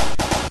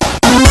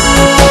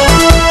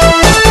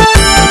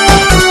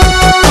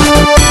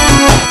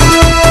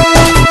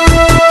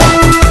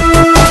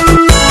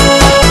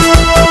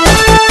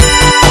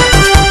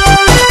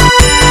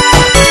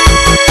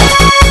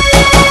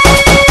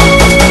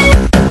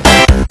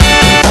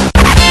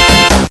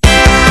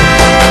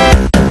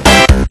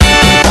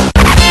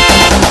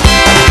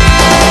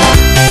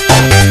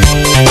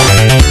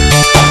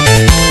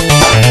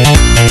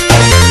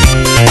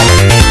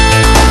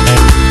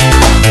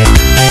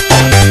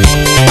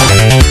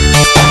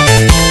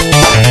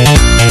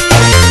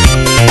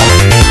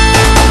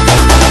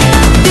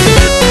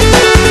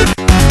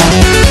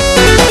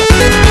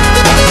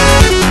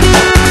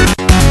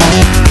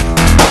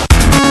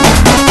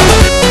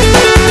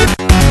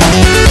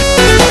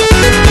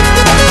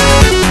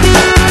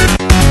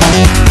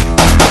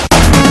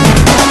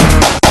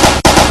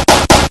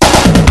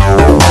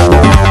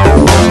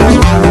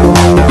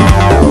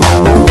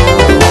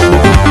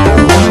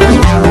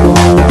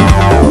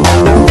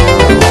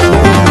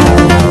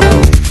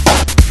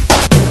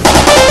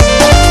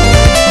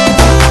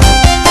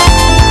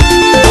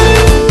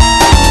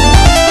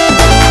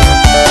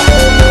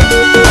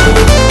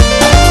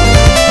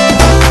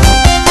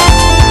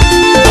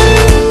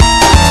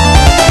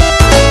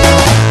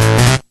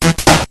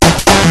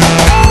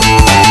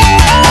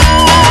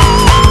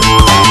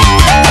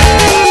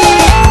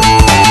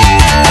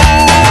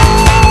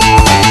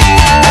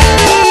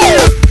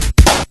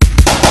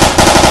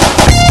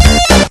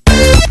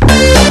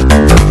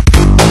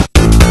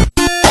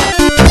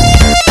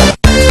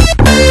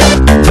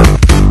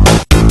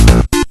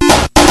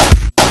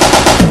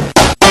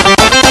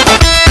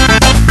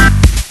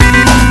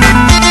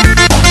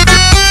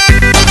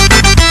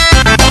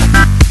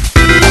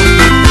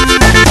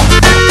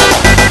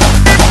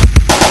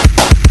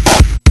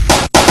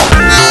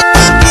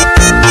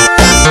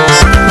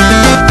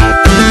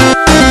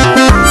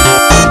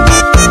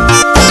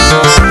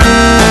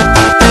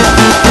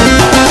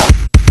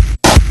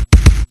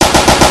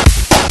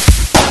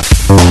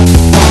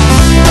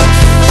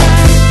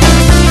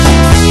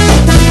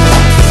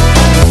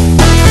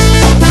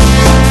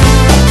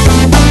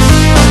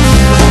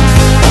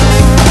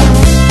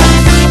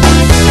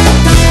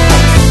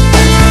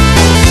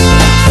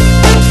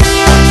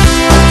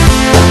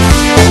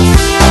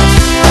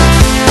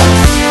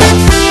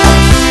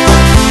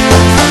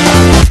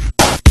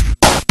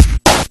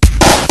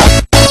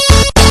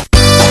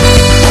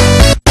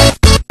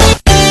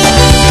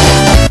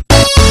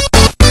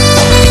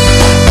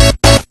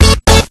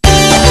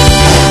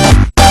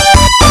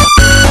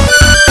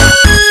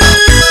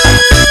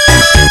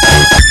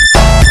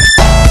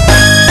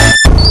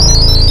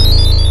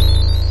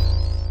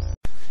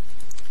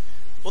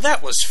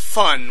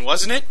 fun,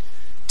 wasn't it?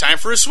 Time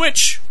for a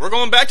switch. We're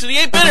going back to the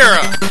 8-bit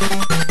era.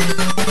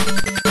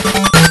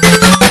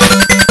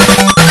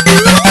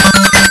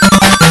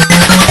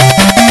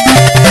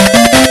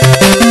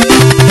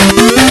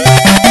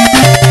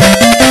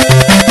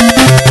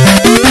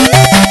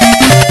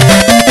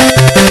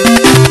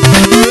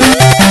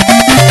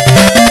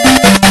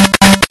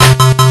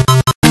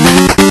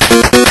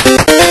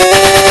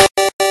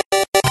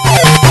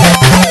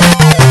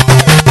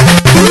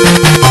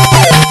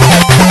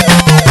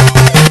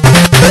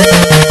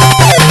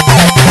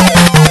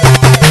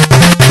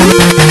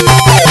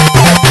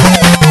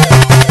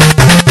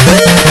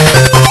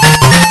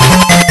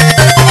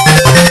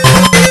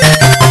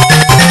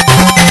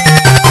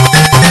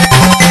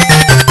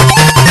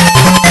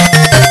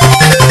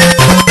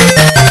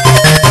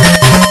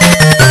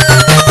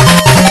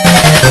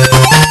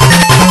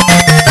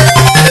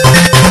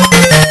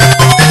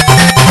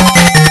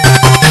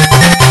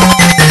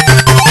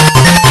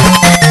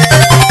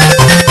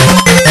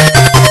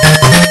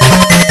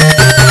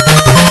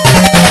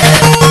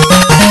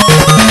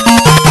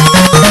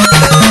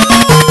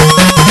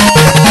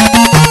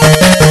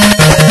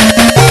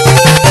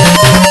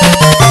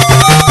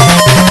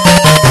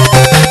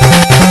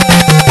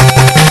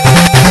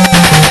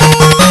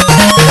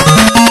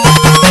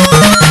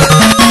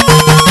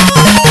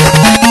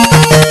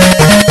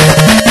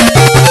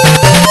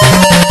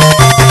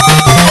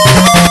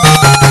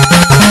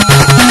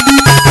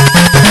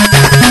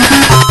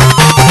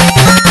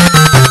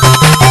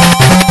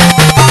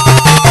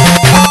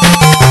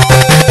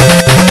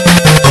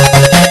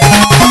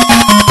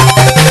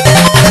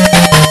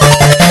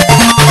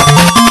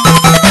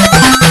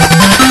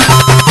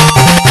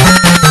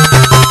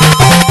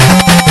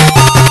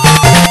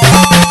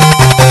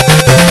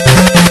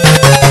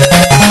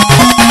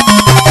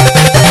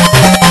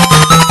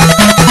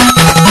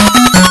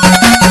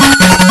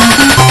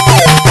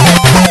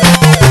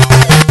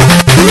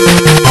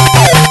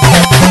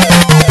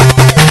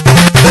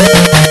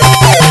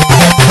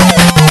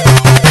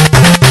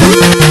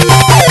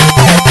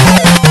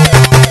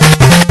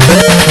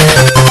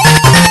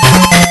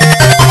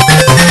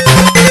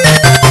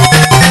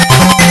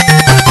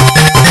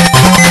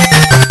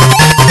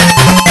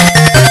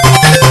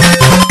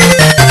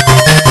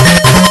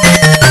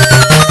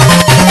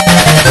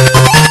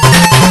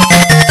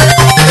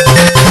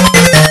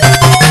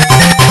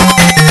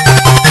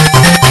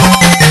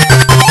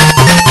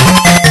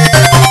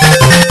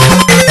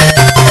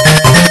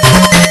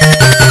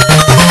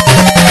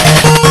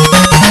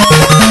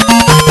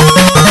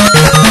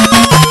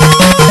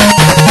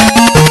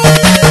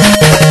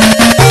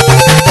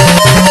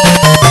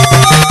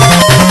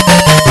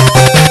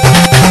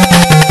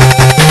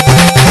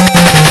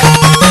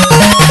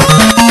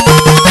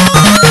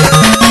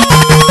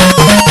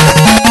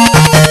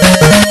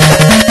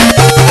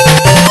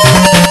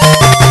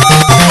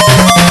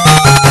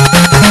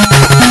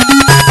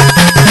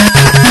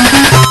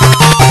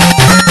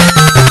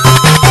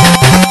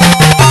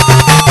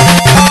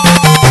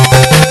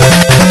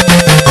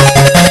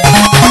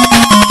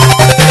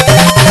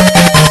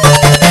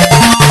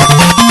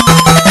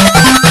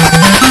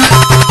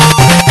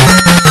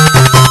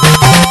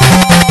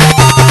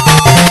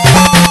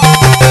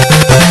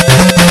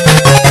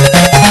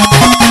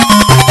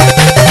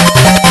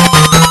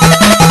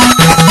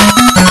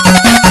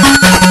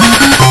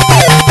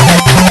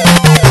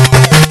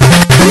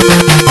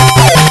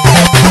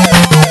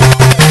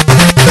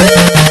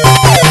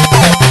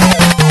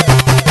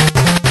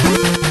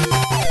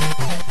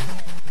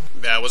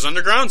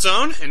 Underground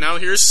Zone, and now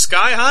here's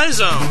Sky High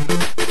Zone.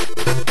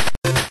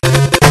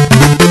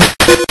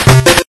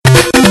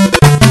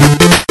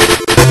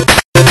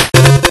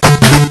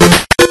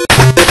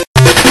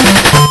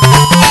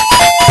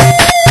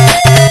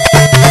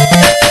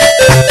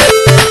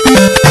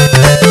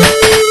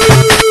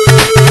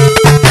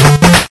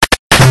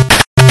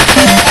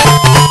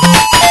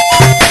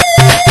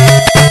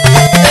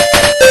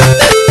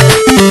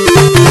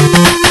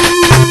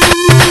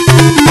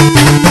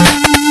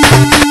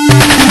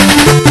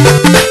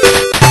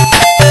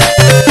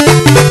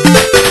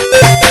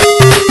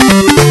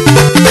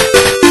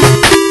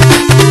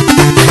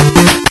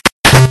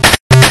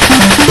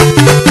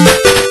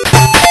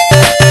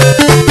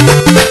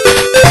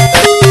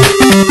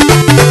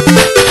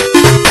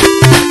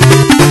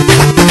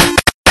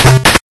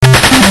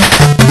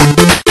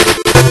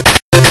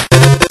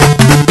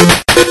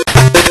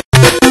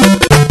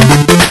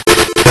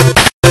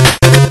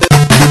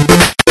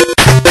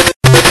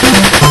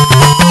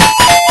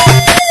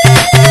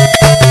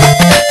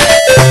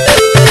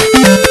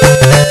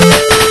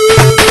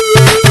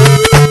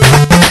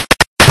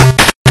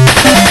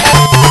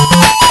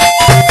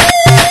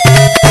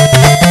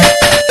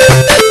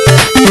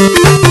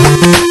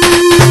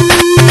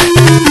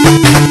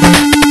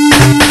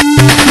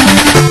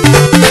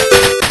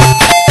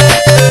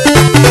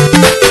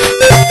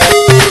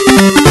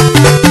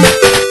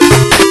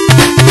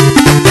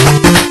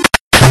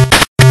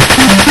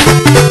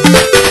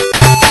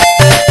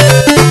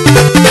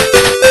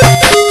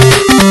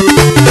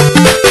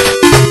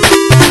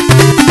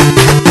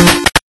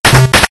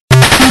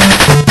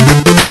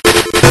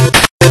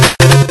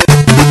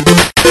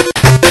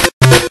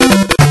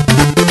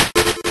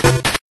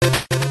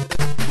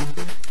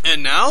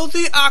 now,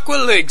 the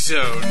Aqua Lake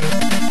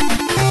Zone.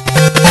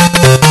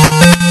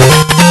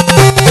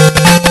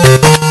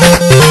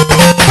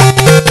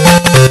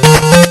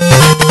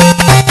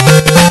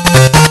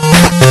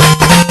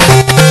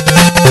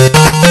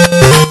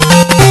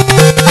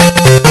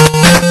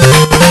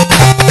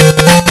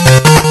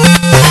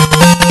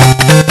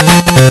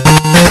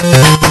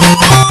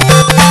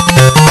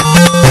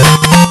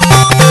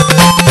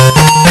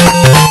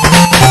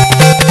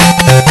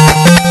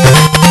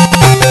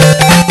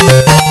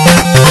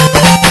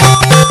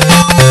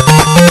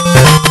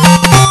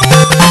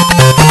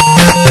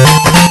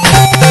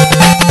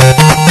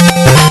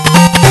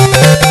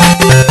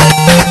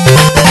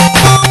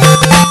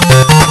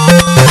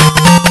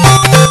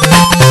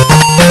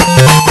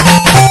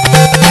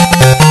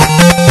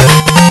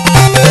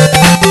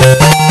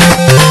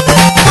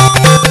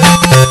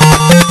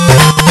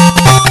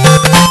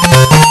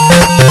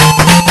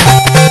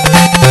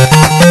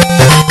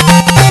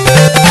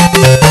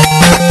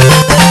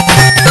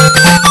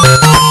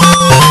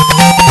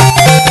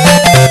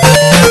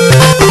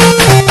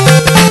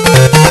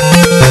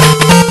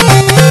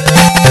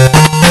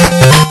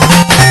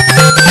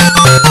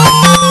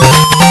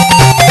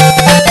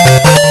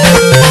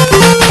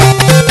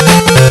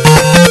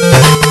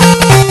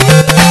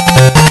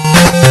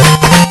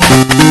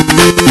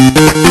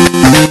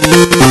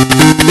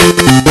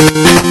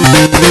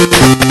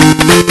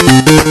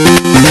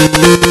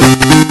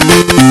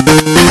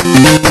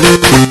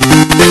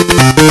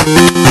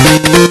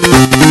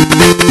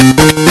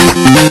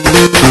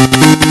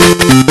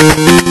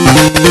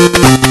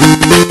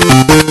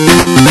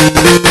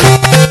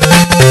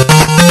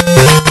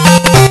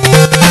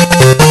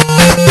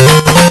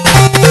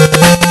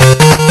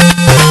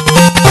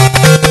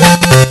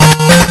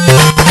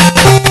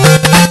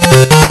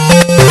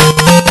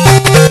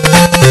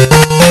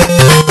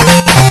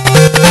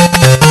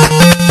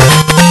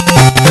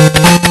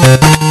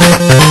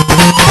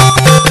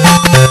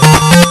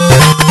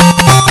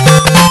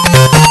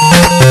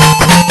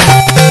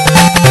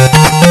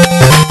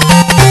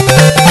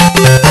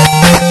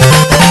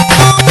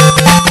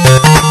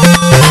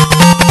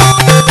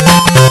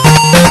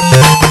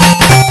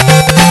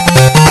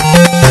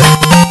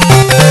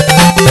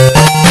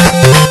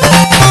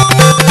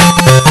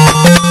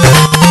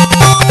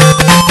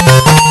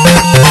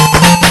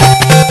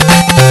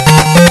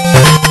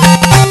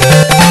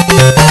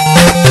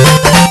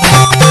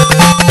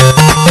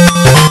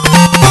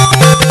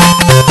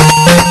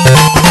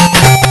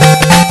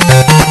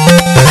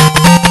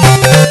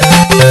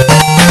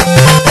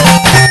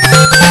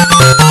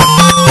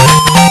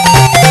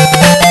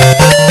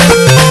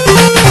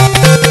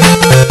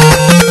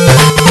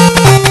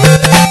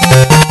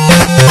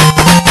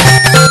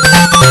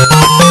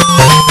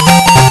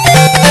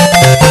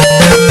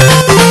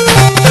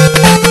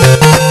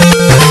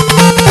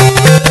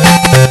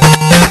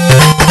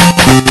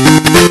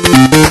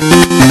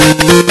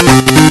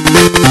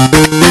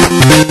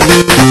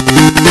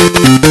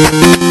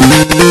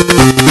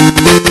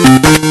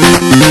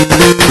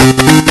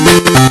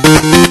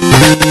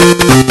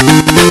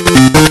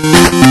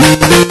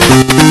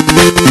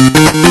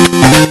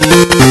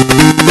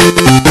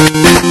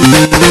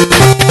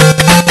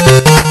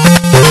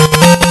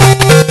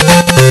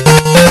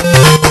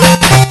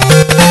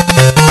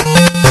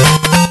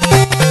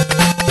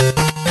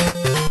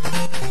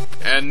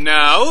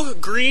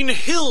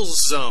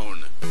 Zone.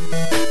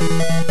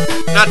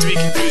 Not to be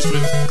confused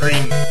with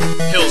Green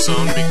Hill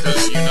Zone,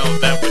 because you know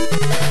that would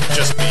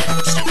just be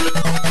stupid.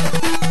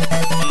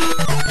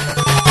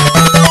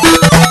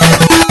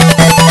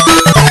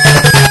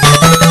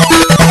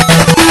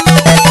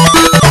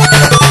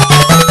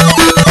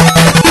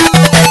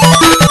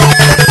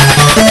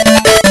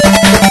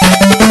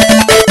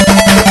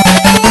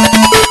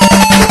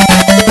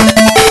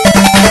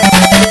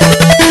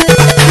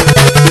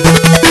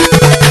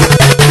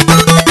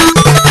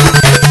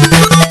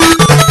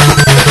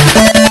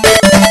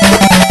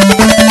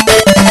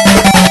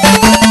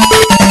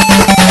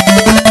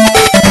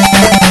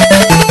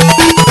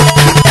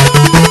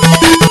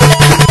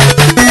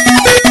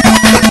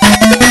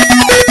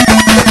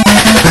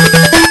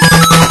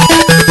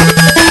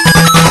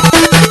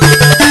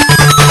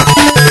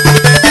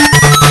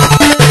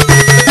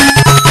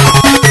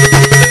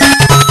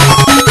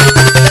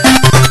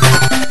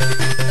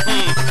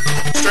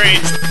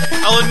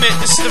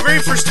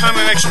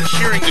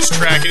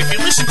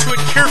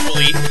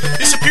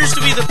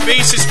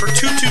 Basis for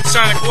Toot Toot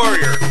Sonic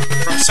Warrior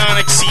from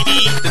Sonic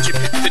CD,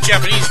 the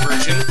Japanese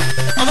version,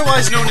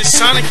 otherwise known as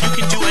Sonic You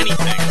Can Do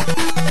Anything.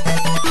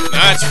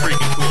 That's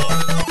freaking cool.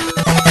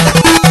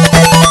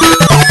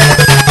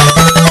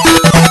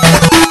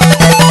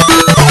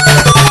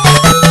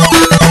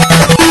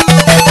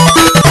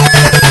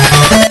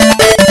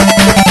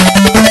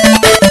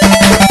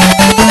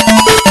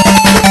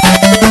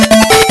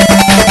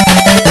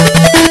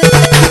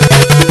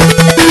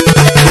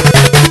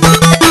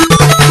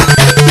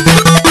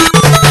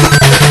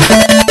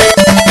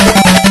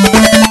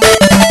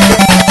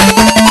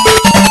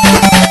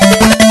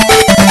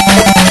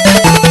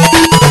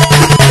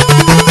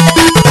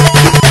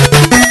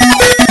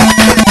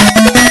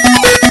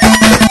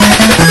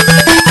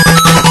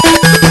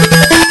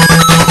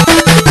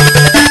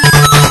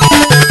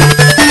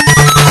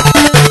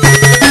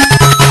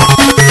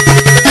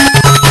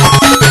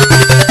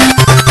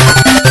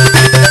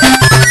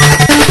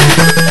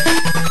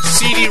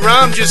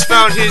 just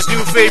found his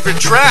new favorite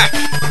track.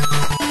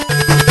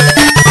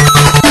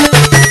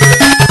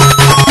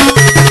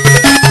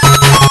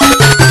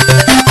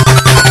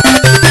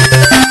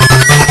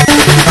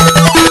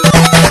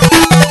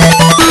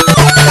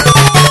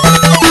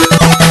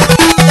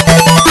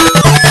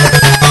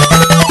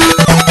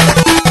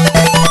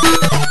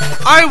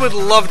 I would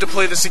love to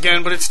play this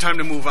again, but it's time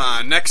to move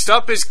on. Next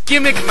up is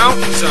Gimmick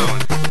Mountain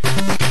Zone.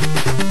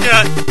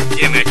 Yeah,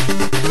 gimmick.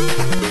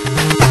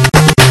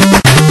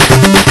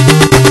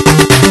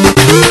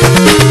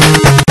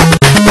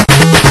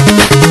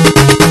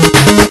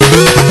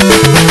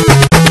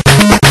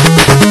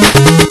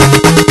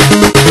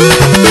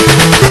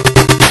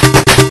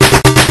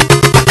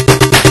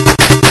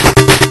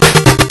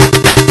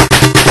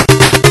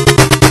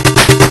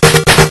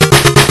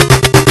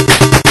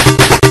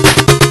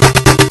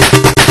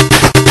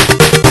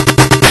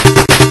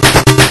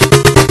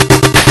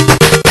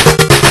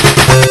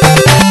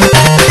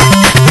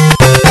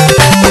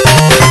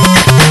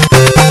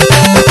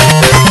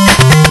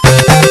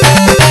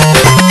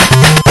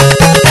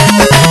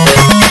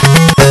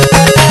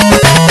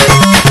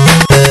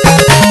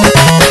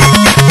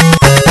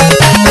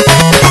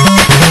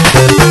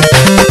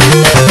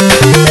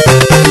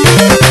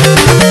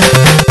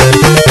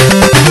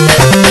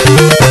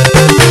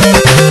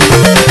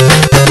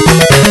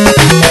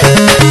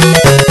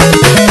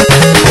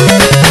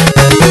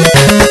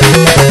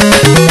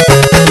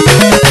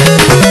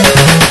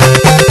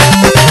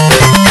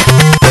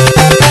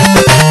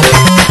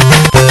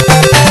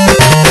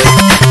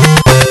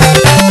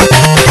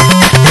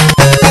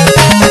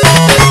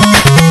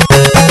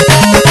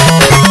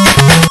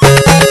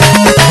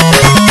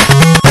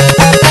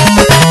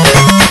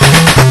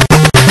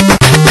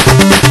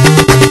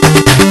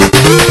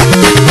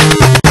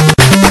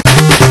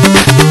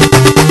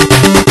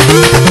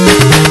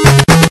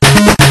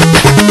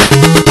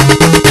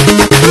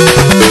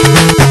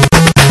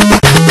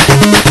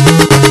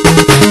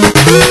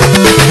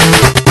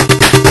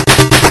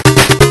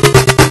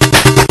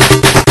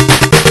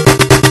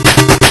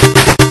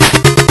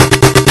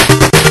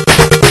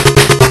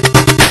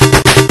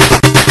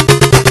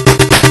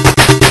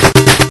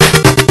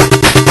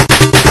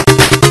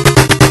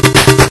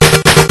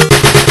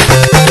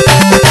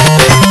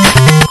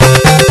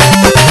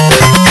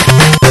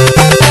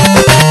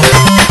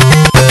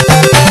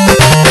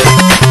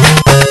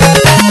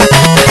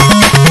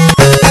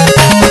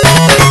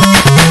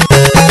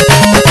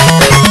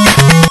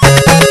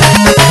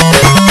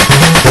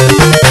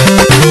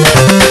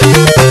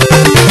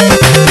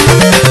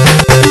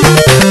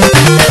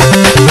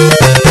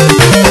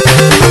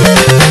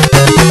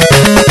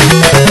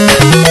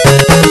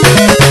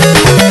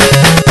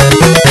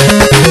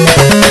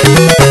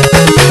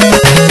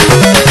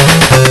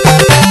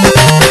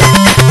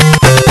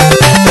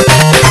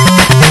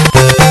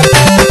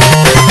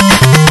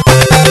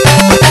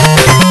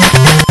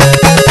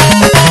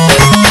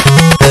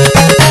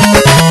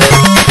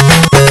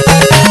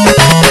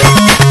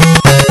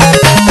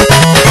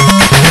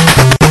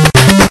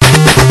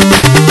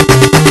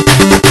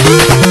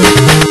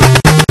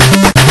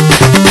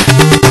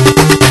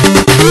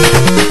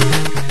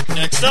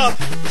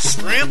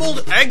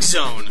 Egg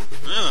Zone.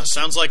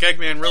 Sounds like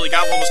Eggman really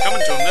got what was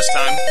coming to him this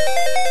time.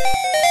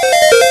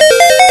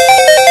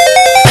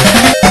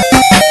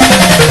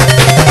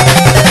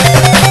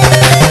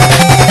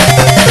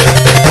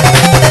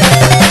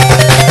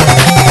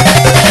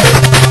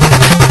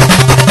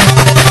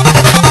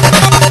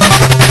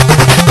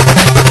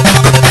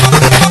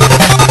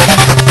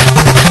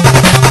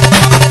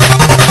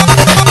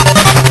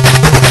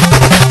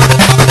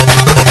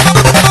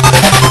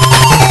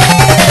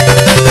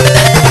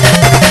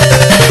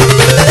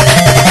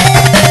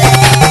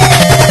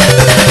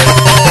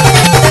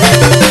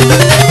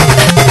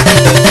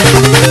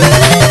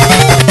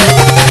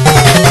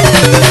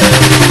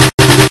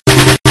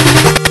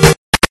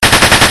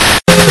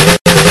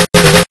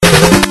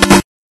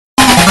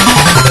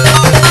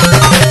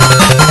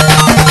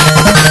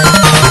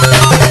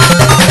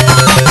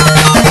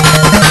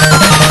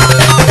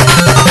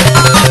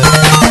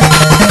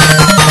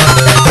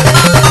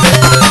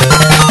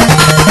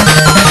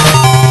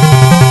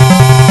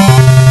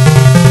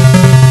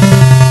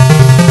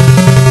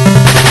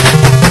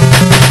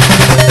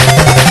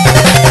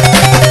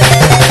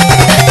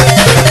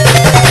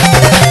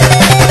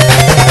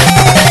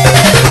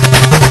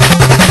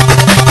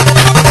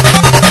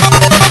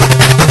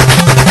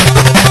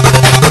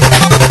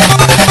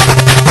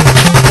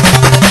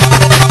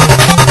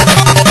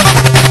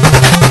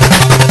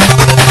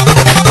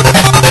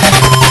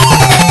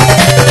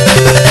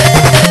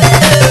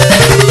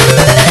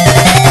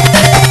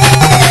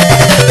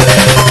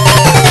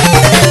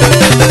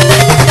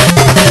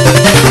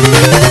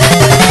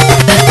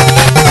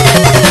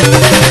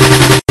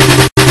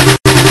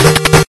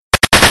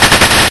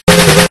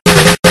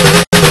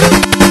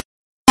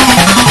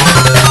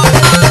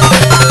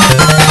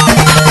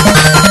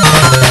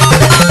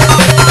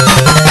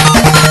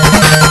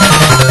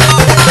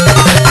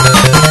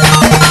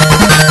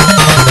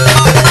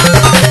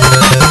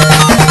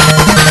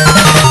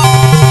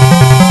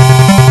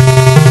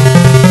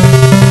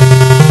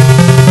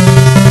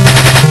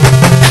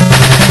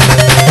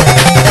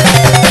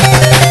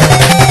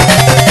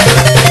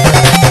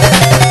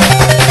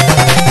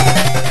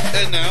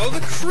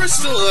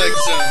 Crystal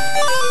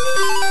Exam.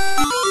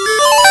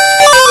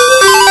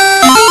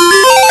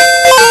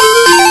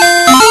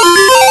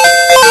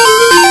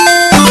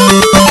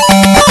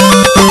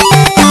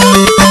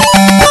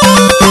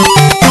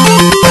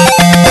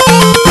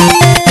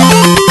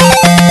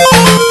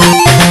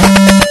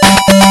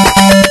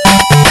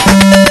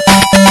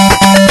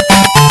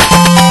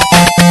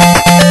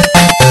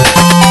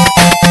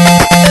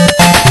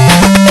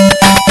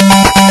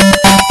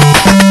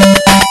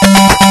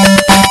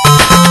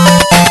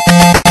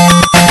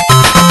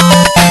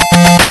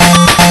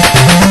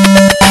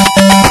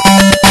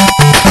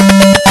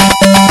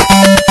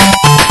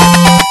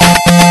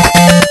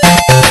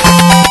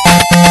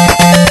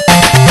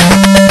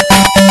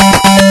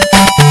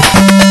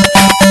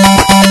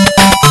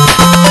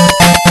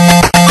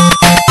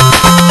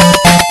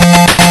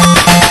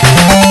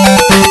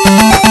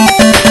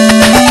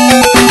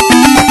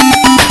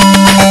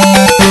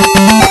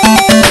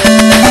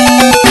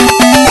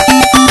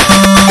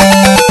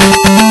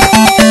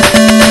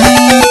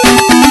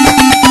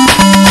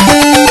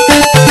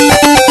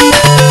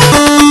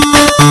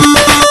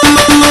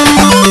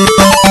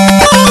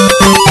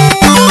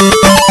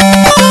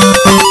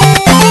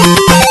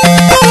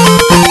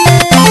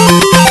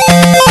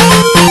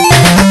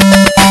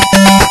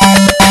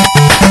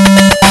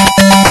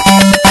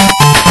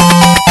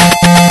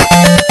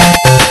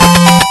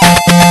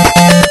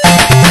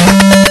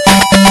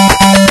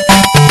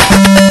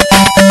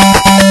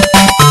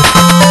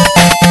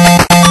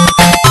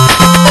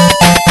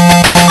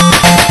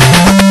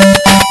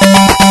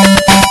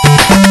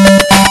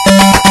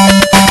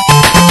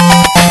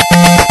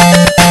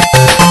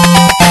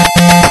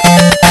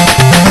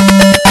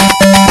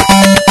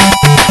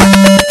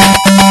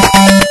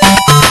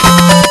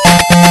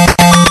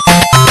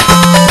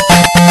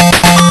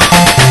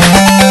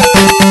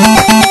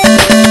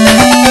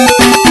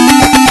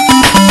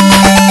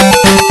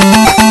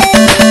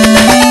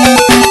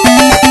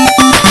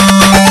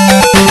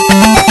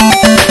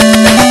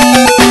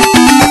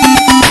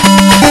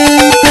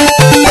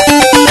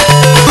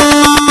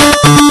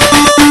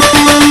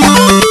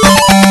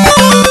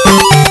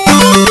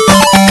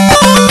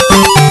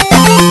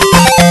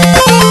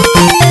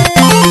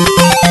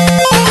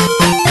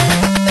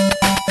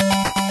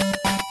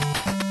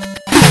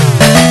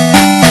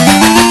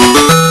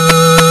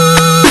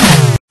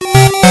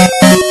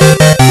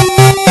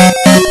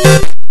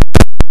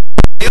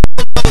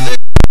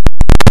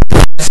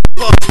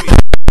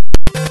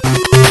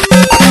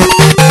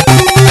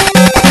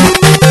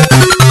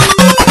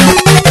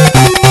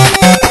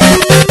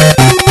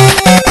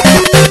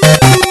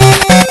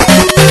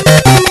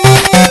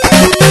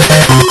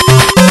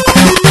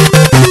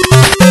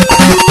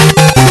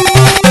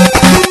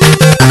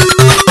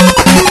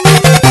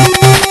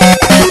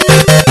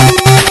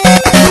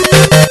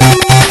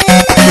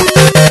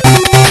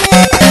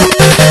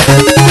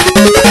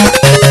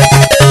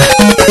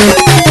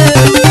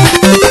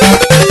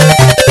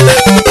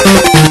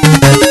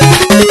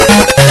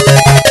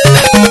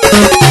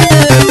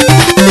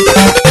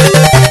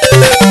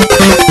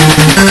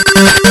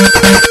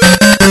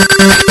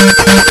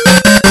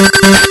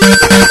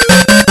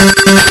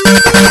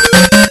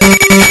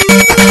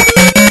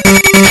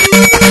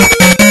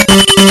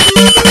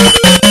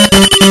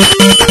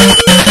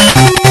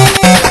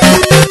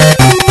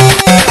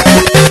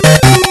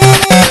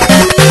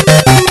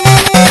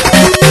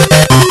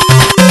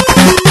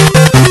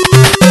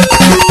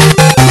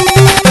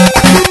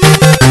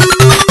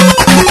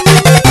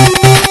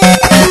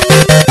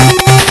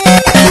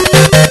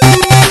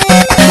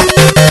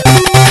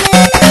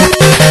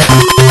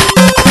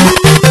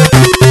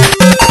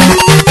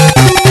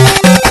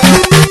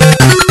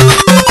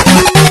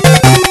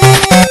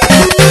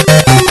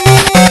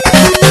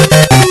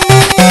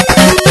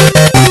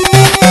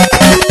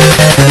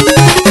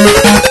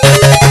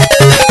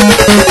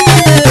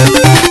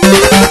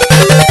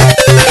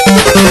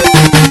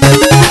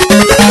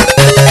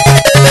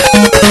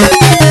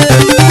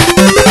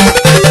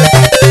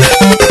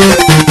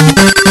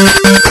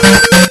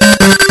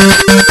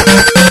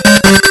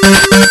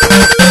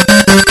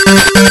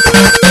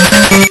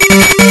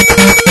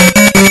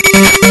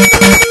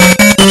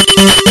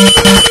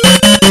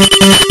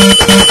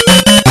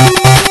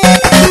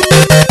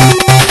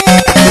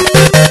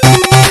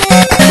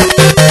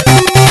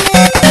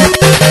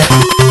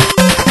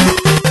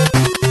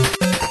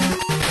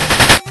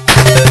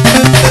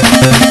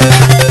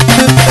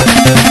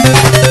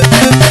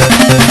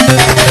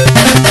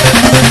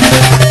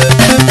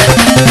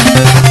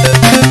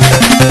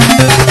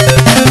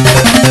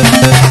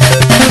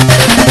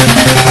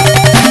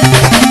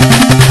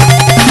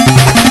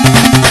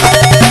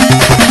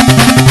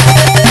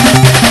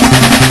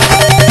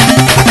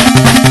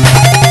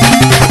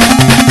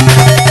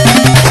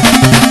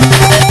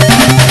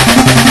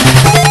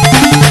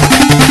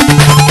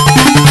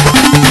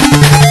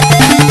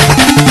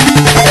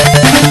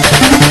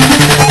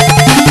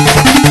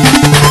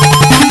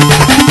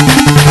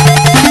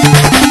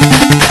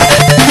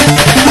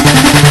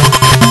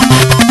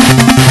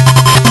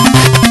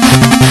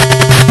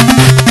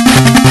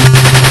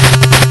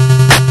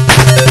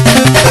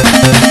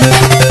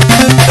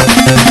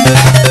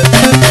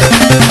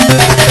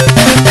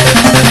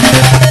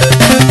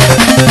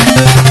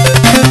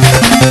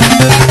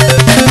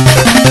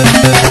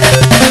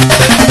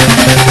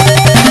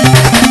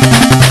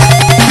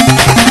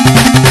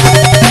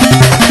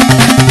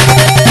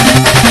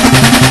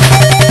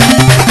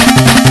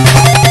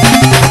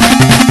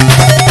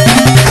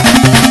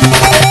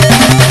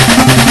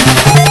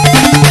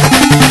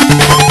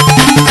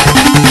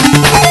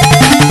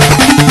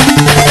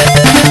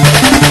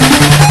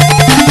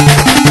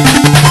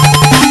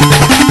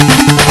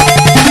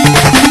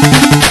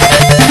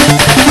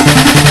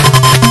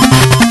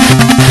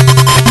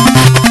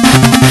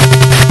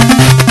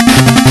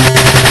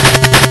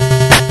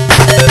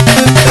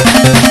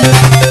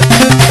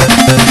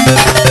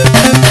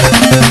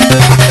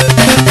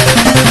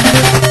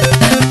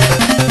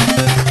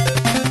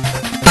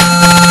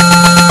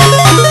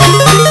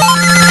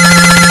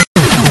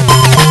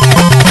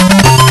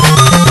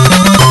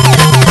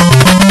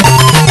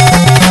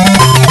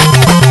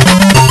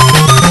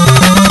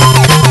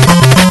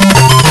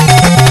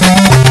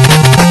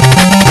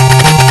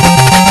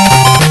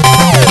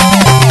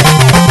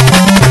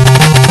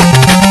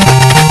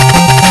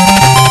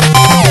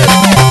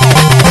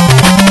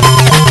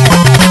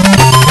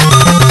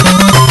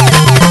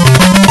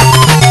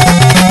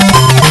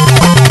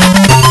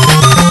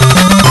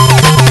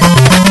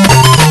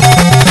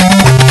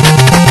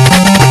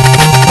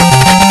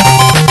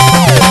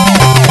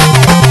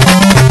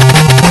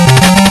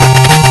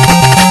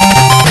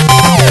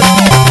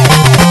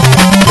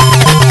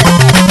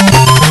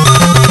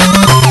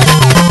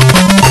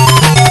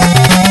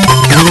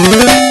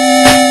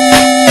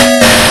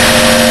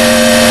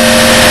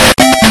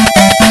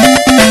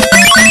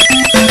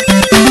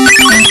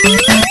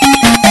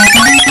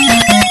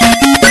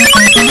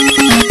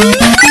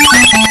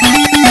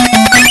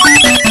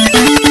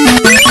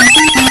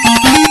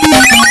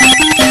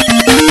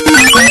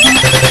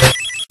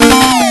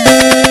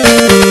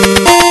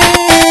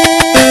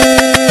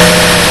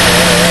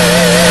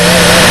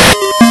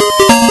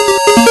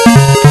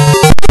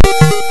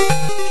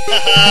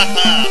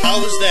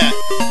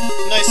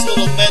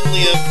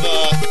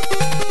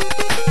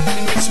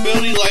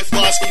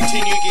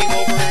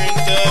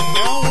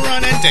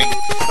 thing.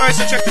 Alright,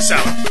 so check this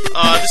out.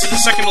 This is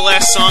the second to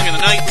last song of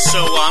the night, so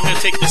I'm going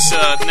to take this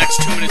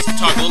next 2 minutes to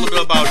talk a little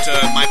bit about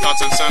my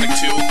thoughts on Sonic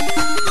 2.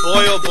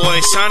 Boy, oh boy,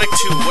 Sonic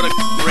 2, what a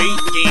great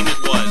game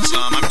it was.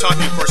 I'm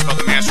talking, of course, about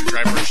the Master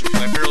Drive version,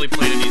 because I barely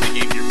played any of the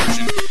Game Gear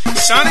version.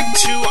 Sonic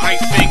 2, I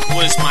think,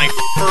 was my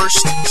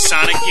first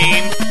Sonic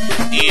game,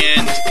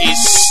 and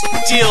is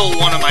still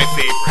one of my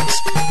favorites.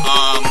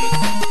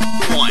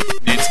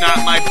 It's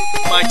not my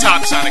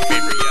top Sonic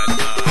favorite yet.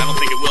 I don't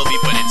think it will be,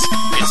 but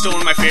it's still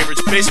one of my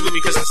favorites, basically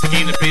because it's the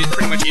game that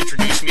pretty much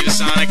introduced me to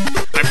Sonic.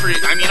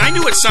 I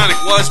knew what Sonic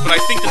was, but I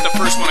think that the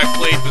first one I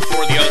played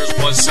before the others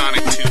was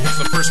Sonic 2. It was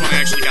the first one I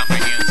actually got my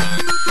hands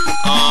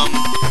on.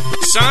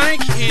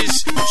 Sonic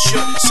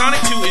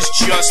 2 is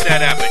just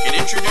that epic. It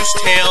introduced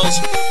Tails,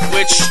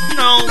 which,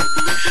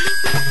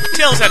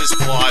 Tails had his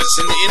flaws.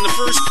 In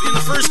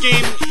the first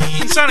game,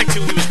 in Sonic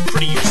 2, he was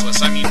pretty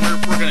useless. I mean,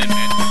 we're gonna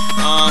admit.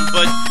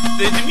 But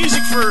the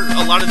music for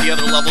a lot of the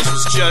other levels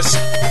was just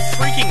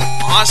freaking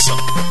awesome.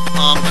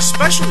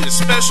 Especially the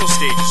special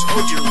stages.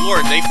 Oh dear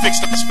lord, they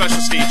fixed up the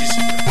special stages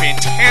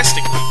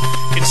fantastically,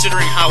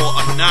 considering how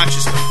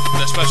obnoxious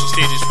the special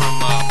stages from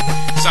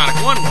Sonic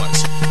 1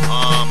 was.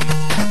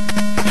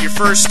 Your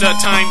first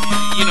time,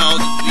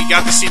 we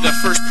got to see the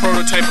first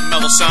prototype of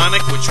Metal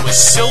Sonic, which was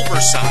Silver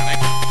Sonic,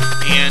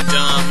 and,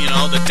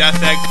 the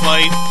Death Egg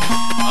fight.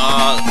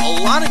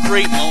 A lot of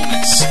great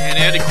moments, and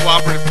added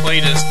cooperative play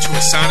to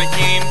a Sonic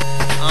game.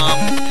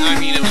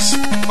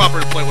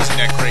 Cooperative play wasn't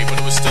that great, but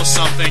it was still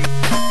something.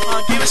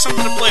 Gave us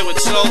something to play with.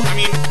 So,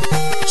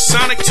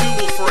 Sonic 2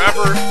 will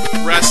forever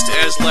rest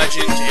as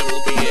legend. It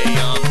will be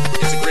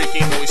it's a great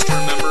game always to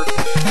remember.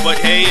 But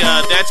hey,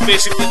 that's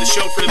basically the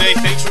show for today.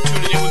 Thanks for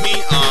tuning in with me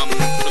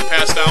for the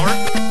past hour.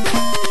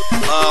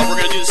 We're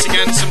going to do this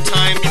again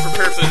sometime. Be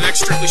prepared for the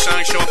next Strictly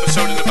Sonic Show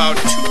episode in about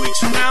 2 weeks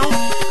from now.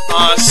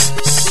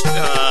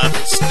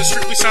 The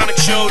Strictly Sonic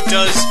Show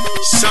does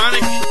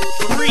Sonic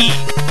 3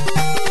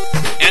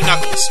 and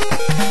Knuckles.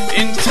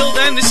 Until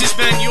then, this has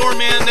been your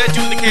man, that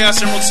dude with the Chaos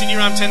Emerald,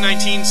 CD-ROM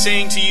 1019,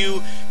 saying to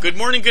you, good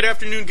morning, good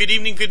afternoon, good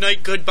evening, good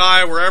night,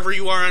 goodbye, wherever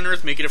you are on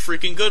Earth. Make it a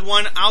freaking good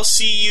one. I'll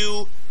see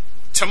you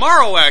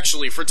tomorrow,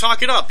 actually, for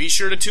Talk It Up. Be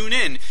sure to tune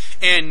in.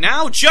 And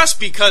now, just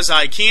because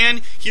I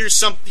can,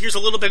 here's a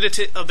little bit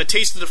of a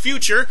taste of the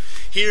future.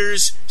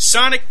 Here's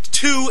Sonic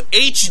 2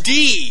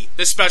 HD,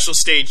 the special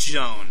stage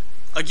zone.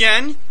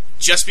 Again,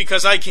 just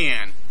because I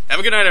can. Have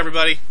a good night,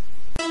 everybody.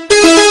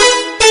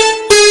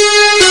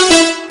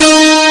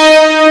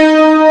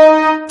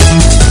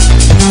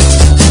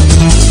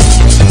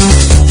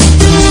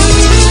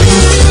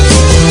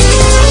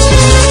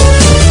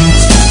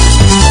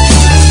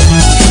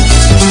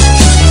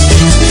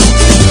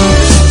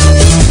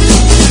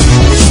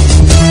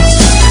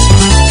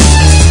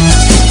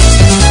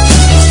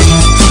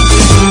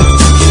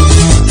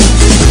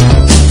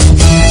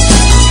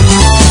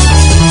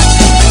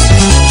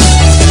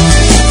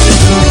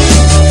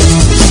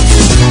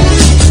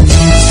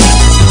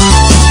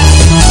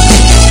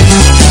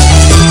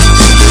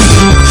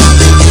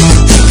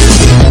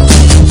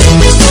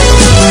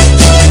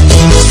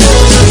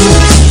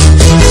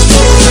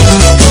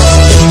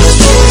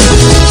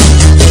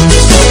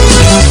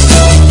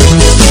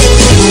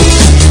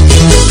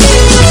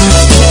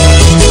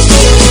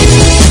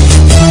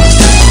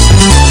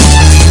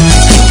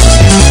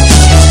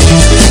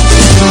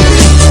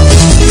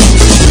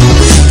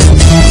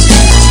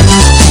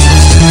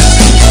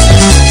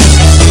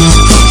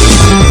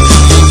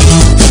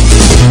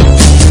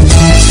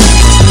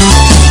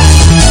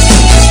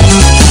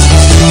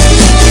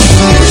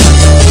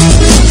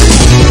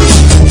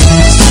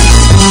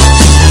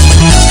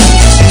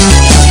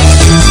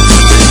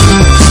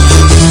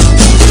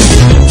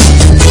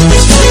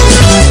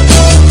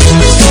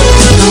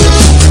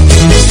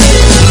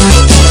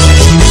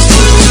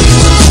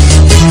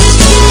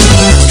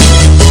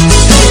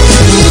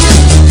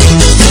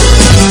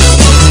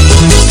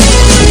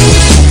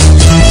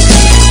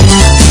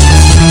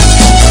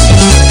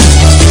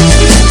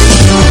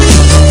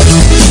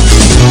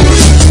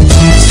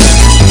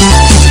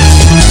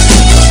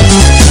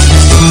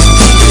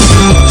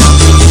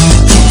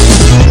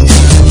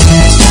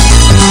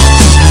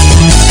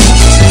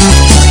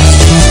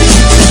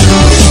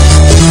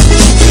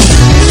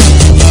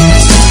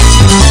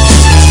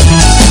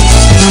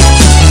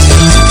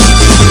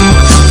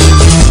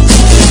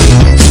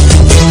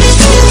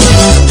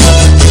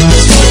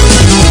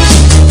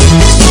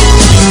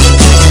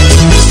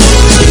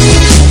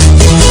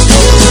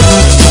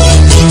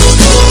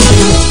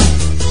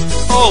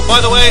 By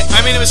the way,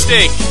 I made a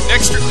mistake.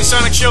 Next Strictly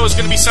Sonic show is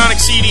going to be Sonic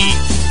CD.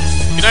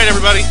 Good night,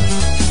 everybody.